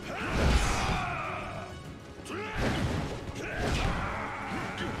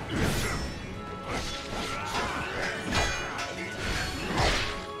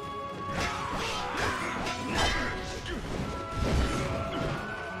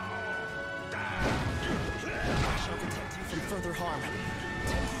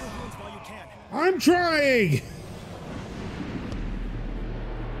 I'm trying.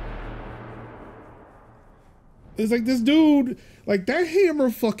 It's like this dude, like that hammer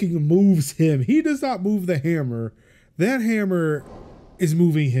fucking moves him. He does not move the hammer. That hammer is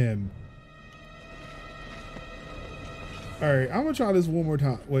moving him. All right, I'm gonna try this one more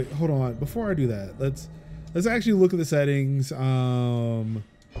time. Wait, hold on. Before I do that, let's actually look at the settings.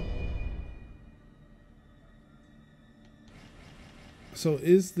 So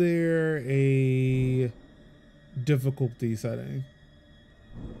is there a difficulty setting?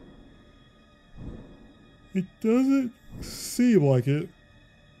 It doesn't seem like it.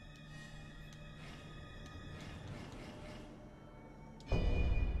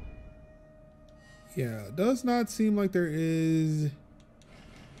 Yeah, it does not seem like there is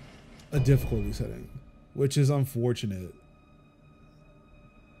a difficulty setting, which is unfortunate.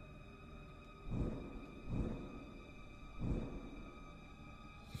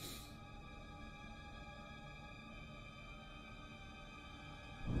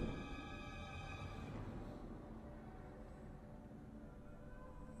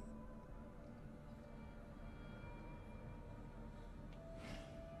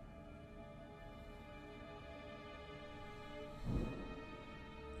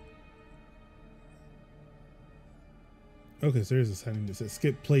 Okay, so there's a setting that says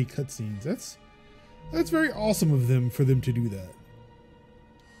skip play cutscenes. That's very awesome of them for them to do that.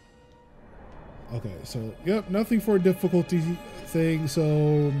 Okay, so yep, nothing for a difficulty thing.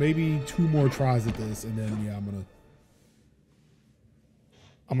 So maybe 2 more tries at this, and then yeah, I'm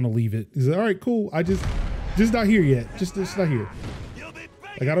gonna leave it. He's like, all right, cool. I just not here yet. Just not here.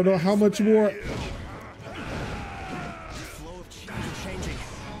 Like, I don't know how much more.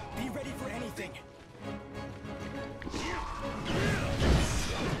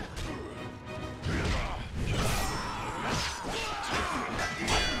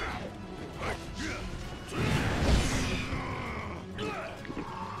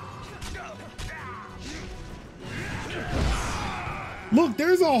 Look,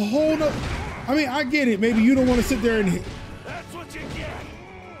 there's a whole nother. I mean, I get it. Maybe you don't want to sit there and. That's what you get.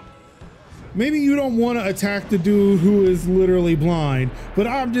 Maybe you don't want to attack the dude who is literally blind, but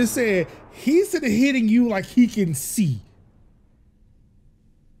I'm just saying, he's hitting you like he can see.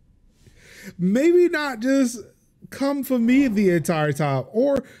 Maybe not just come for me the entire time,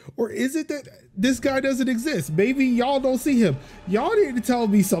 or is it that this guy doesn't exist? Maybe y'all don't see him. Y'all need to tell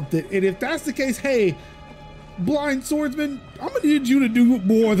me something, and if that's the case, hey, blind swordsman, I'm gonna need you to do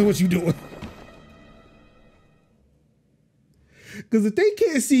more than what you're doing. Because if they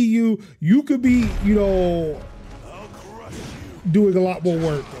can't see you, you could be, you know, doing a lot more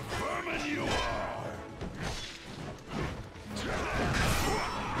work.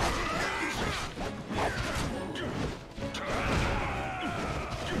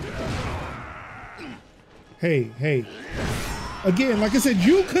 Hey, hey. Again, like I said,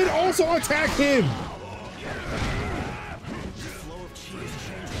 you could also attack him. Flow of chi is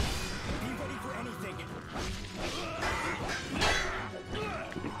changing. Be ready for anything.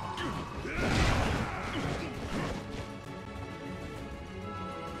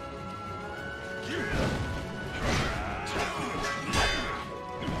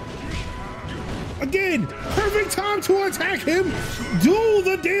 Again, perfect time to attack him. Do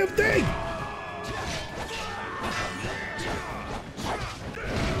the damn thing.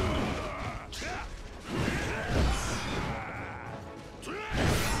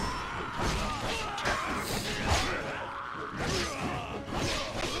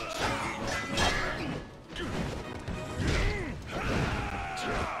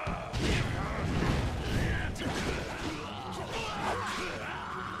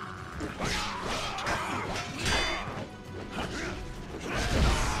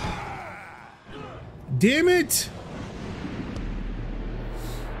 Damn it!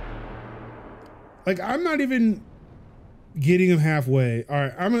 Like, I'm not even getting him halfway. All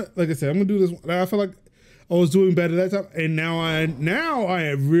right, I'm gonna, like I said, I'm gonna do this. I feel like I was doing better that time, and now I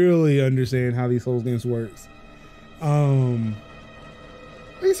really understand how these Souls games works. Like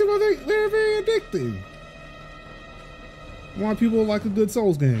I said, well, they're very addicting. Why people like a good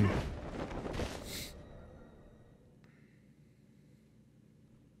Souls game?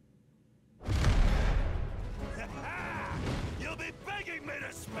 You'll be begging me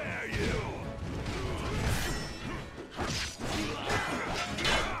to spare you!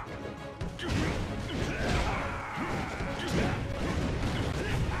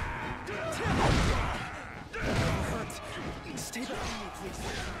 Stay behind me, please.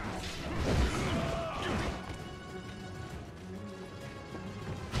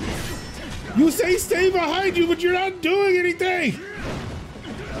 You say stay behind you, but you're not doing anything.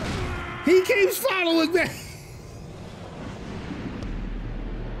 He keeps following me.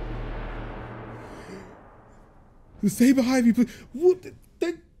 Stay behind me, please. What,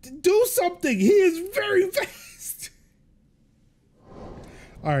 do something. He is very fast.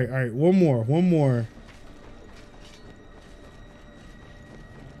 All right. One more.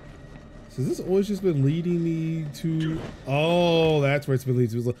 So this always just been leading me to, oh, that's where it's been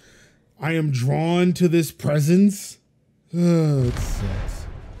leading to. I am drawn to this presence. Oh, it sucks.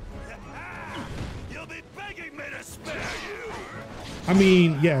 You'll be begging me to spare you! I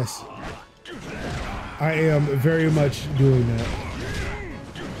mean, yes. I am very much doing that.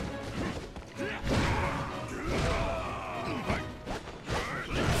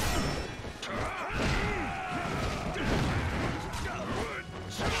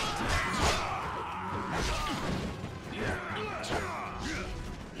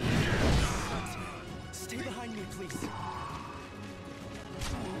 Stay behind me, please.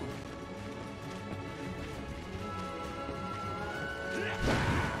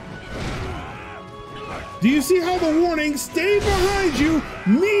 Do you see how the warning, stay behind you,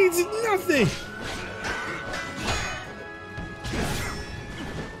 means nothing? I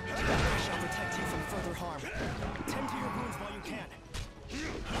shall protect you from further harm. Tend to your wounds while you can.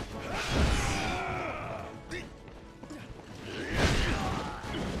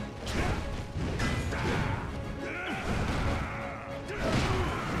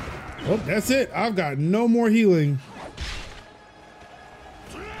 Oh, that's it. I've got no more healing.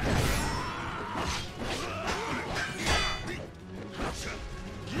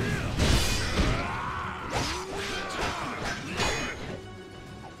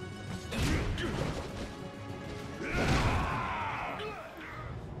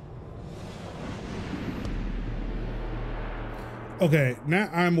 Okay, now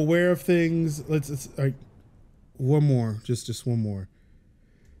I'm aware of things. Let's like one more, just one more.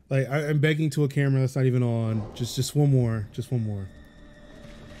 Like I'm begging to a camera that's not even on. Just one more, just one more.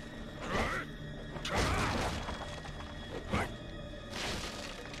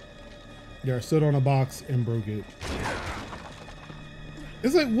 Yeah, I stood on a box and broke it.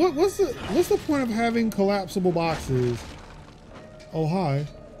 It's like what's the point of having collapsible boxes? Oh hi,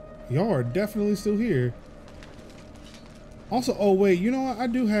 y'all are definitely still here. Also, oh wait, you know what? I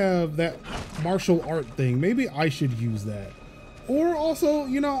do have that martial art thing. Maybe I should use that. Or also,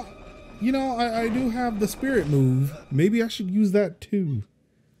 you know, I do have the spirit move. Maybe I should use that too.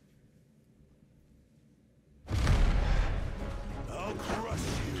 I'll crush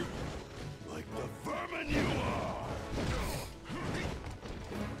you like the vermin you are!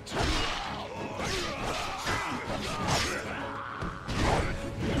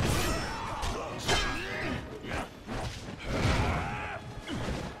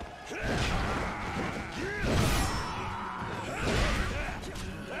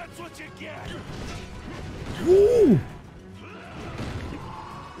 That's what you get!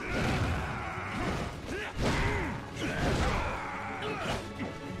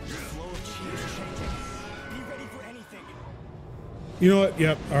 You know what?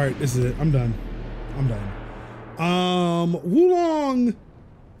 Yep. All right. This is it. I'm done. I'm done. Wulong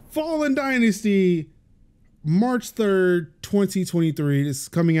Fallen Dynasty, March 3rd, 2023. This is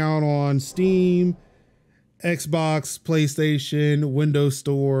coming out on Steam, Xbox, PlayStation, Windows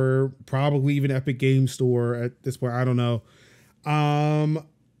Store, probably even Epic Games Store at this point. I don't know.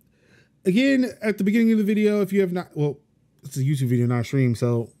 Again, at the beginning of the video, if you have not, well, it's a YouTube video, not a stream,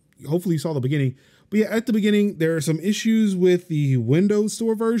 so hopefully you saw the beginning. But yeah, at the beginning, there are some issues with the Windows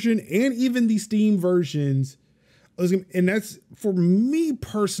Store version and even the Steam versions. And that's, for me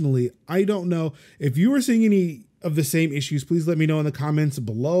personally, I don't know. If you are seeing any of the same issues, please let me know in the comments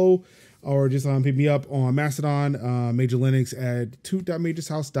below, or just pick me up on Mastodon, Major Linux at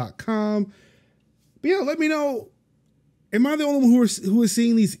toot.majorshouse.com. But yeah, let me know. Am I the only one who is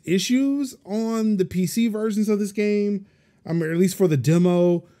seeing these issues on the PC versions of this game? Or at least for the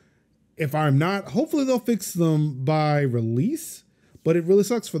demo. If I'm not, hopefully they'll fix them by release. But it really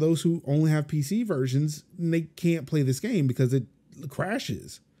sucks for those who only have PC versions and they can't play this game because it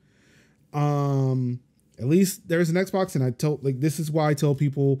crashes. At least there's an Xbox, and this is why I tell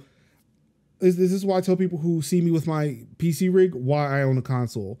people. This is why I tell people who see me with my PC rig why I own a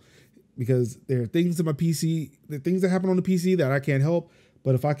console. Because there are things in my PC, the things that happen on the PC that I can't help.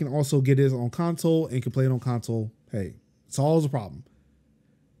 But if I can also get it on console and can play it on console, hey, solves a problem.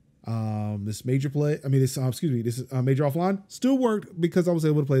 This Major Offline still worked because I was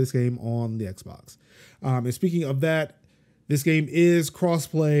able to play this game on the Xbox. And speaking of that, this game is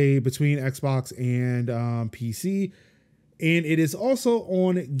crossplay between Xbox and PC. And it is also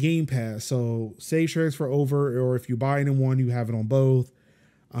on Game Pass. So save transfer over, or if you buy it in one, you have it on both.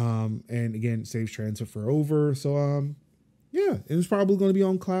 And again, save transfer over. So, yeah, it's probably going to be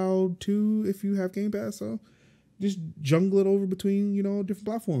on cloud too if you have Game Pass. So just jungle it over between, different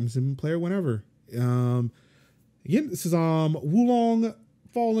platforms and play it whenever. Again, this is, Wulong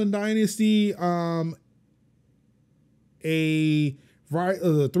Fallen Dynasty, a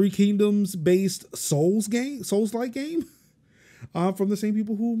Three Kingdoms based Souls-like game. From the same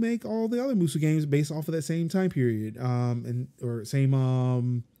people who make all the other Musu games based off of that same time period.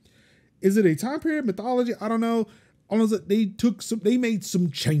 Is it a time period mythology? I don't know. All of that they made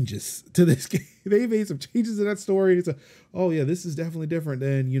some changes to this game. They made some changes to that story. It's this is definitely different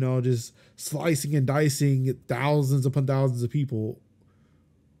than, just slicing and dicing thousands upon thousands of people.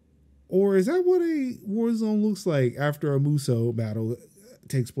 Or is that what a Warzone looks like after a Muso battle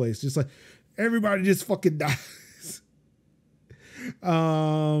takes place? Just like everybody just fucking dies.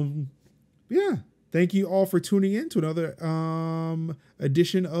 Yeah. Thank you all for tuning in to another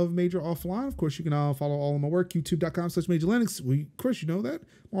edition of Major Offline. Of course, you can follow all of my work, youtube.com/MajorLinux. Of course, you know that.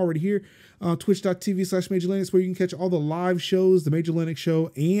 I'm already here. Twitch.tv/MajorLinux, where you can catch all the live shows, the Major Linux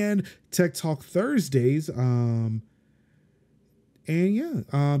Show, and Tech Talk Thursdays. And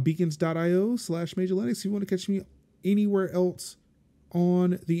yeah, beacons.io/MajorLinux. If you want to catch me anywhere else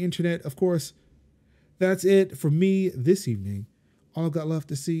on the internet, of course. That's it for me this evening. All I've got left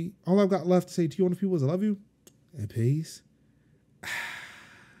to say to you wonderful people is I love you and peace.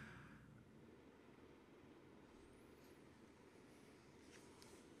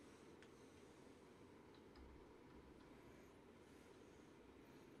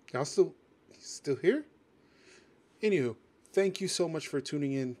 Y'all still here? Anywho, thank you so much for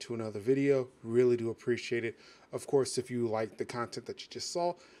tuning in to another video. Really do appreciate it. Of course, if you like the content that you just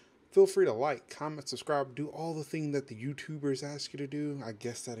saw, feel free to like, comment, subscribe, do all the things that the YouTubers ask you to do. I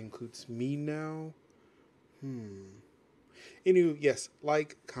guess that includes me now. Anyway, yes,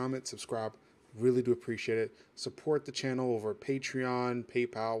 like, comment, subscribe. Really do appreciate it. Support the channel over Patreon,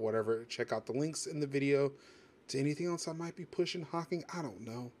 PayPal, whatever. Check out the links in the video to anything else I might be pushing, hawking. I don't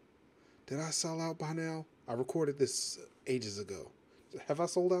know. Did I sell out by now? I recorded this ages ago. Have I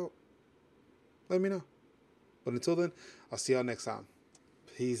sold out? Let me know. But until then, I'll see y'all next time.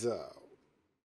 Peace out.